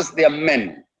 That's because they are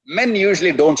men. Men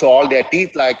usually don't show all their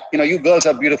teeth. Like, you girls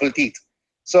have beautiful teeth.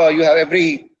 So you have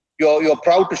you're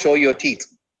proud to show your teeth,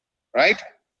 right?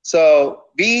 So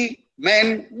we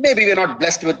men, maybe we're not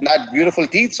blessed with that beautiful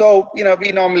teeth. So,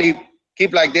 we normally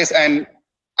keep like this, and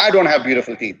I don't have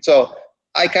beautiful teeth. So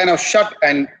I kind of shut,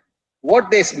 and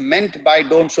what they meant by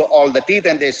don't show all the teeth,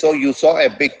 and you saw a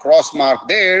big cross mark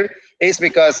there, is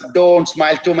because don't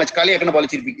smile too much.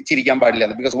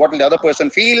 Because what will the other person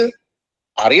feel?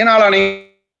 That's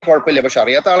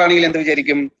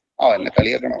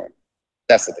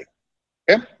the thing.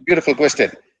 Okay, beautiful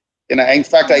question. In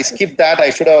fact, I skipped that.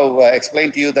 I should have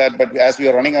explained to you that, but as we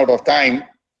are running out of time,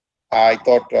 I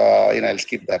thought, I'll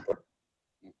skip that. But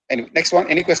anyway, next one.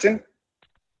 Any question?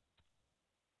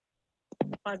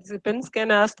 Participants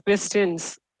can ask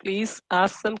questions. Please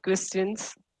ask some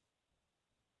questions.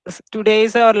 Today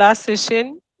is our last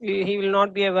session. He will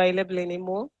not be available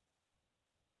anymore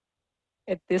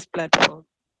at this platform.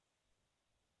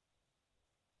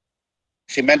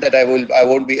 She meant that I won't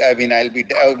be. I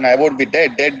won't be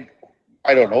dead. Dead.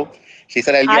 I don't know. She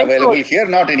said I'll be available here.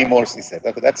 Not anymore. She said.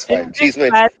 Okay, that's fine. She's with.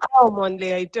 Platform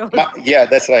only. I told. Yeah,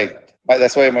 that's right.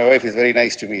 That's why my wife is very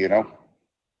nice to me.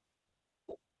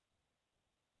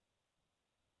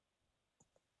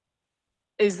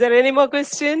 Is there any more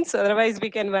questions? Otherwise, we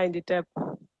can wind it up.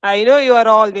 I know you are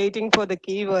all waiting for the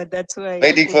keyword. That's why.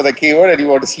 Waiting for the keyword, and you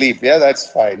want to sleep. Yeah,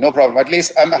 that's fine. No problem. At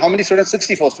least, how many students?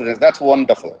 64 students. That's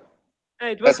wonderful.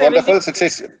 That's 70, wonderful.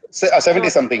 70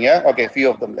 something. Yeah. Okay. Few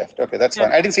of them left. Okay, that's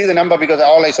fine. I didn't see the number because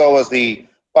all I saw was the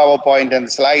PowerPoint and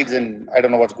the slides, and I don't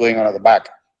know what's going on at the back.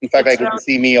 In fact, I couldn't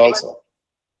see me also.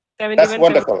 That's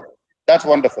wonderful. That's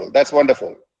wonderful. That's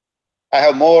wonderful. I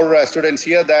have more students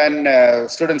here than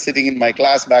students sitting in my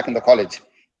class back in the college.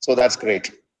 So that's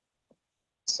great.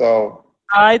 So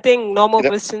I think no more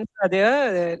questions are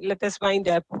there. Let us wind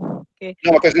up. Okay.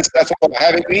 No more questions. That's all for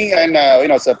having me, and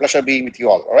it's a pleasure being with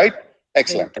you all. All right.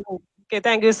 Excellent. Okay.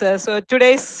 Thank you, sir. So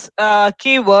today's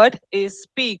keyword is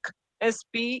speak.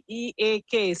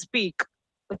 SPEAK. Speak.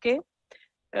 Okay.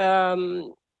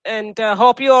 And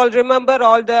hope you all remember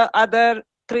all the other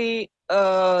three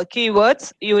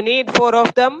keywords. You need 4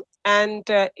 of them, and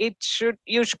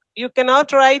you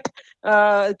cannot write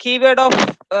keyword of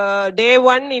day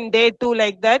 1 in day 2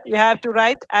 like that. You have to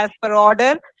write as per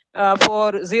order.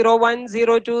 For 01,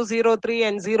 02, 03,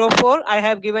 and 04, I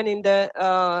have given in the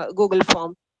Google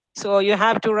form. So you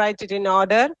have to write it in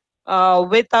order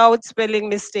without spelling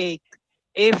mistake.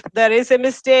 If there is a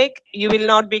mistake, you will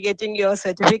not be getting your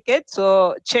certificate.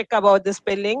 So check about the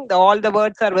spelling. All the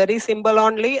words are very simple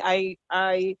only. I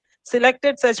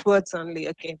selected such words only.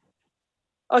 Okay.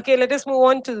 Okay, let us move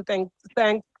on to the thank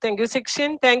you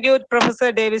section. Thank you,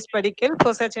 Professor Davis Padikal,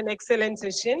 for such an excellent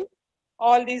session.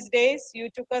 All these days,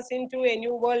 you took us into a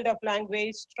new world of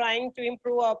language, trying to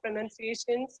improve our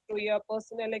pronunciations through your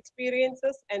personal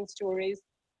experiences and stories.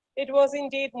 It was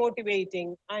indeed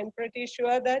motivating. I'm pretty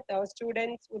sure that our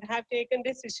students would have taken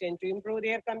decision to improve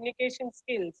their communication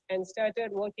skills and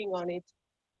started working on it.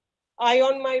 I,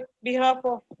 on my behalf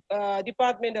of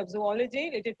Department of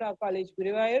Zoology, Little Flower College,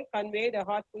 Guruvayoor, conveyed a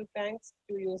heartfelt thanks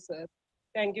to you, sir.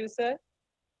 Thank you, sir.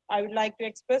 I would like to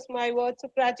express my words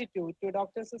of gratitude to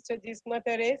Dr. Sister Gisma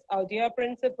Teres, our dear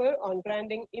principal, on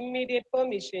granting immediate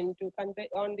permission to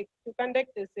conduct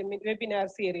this webinar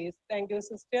series. Thank you,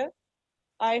 sister.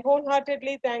 I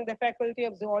wholeheartedly thank the faculty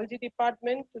of Zoology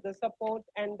Department to the support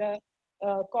and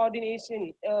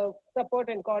coordination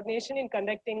in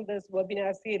conducting this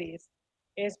webinar series.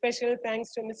 A special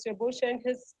thanks to Mr. Bush and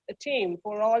his team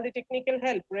for all the technical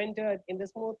help rendered in the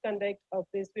smooth conduct of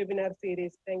this webinar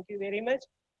series. Thank you very much.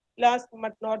 Last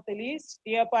but not the least,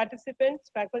 dear participants,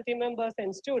 faculty members,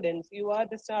 and students, you are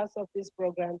the stars of this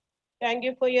program. Thank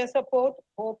you for your support.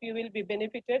 Hope you will be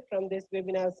benefited from this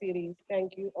webinar series.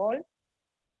 Thank you all.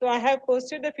 So I have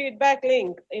posted the feedback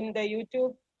link in the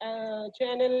YouTube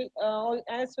channel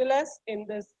as well as in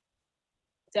this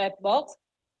chat box.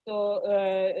 So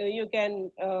you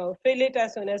can fill it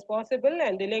as soon as possible,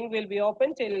 and the link will be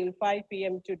open till 5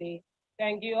 p.m. today.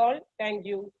 Thank you all. Thank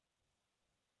you.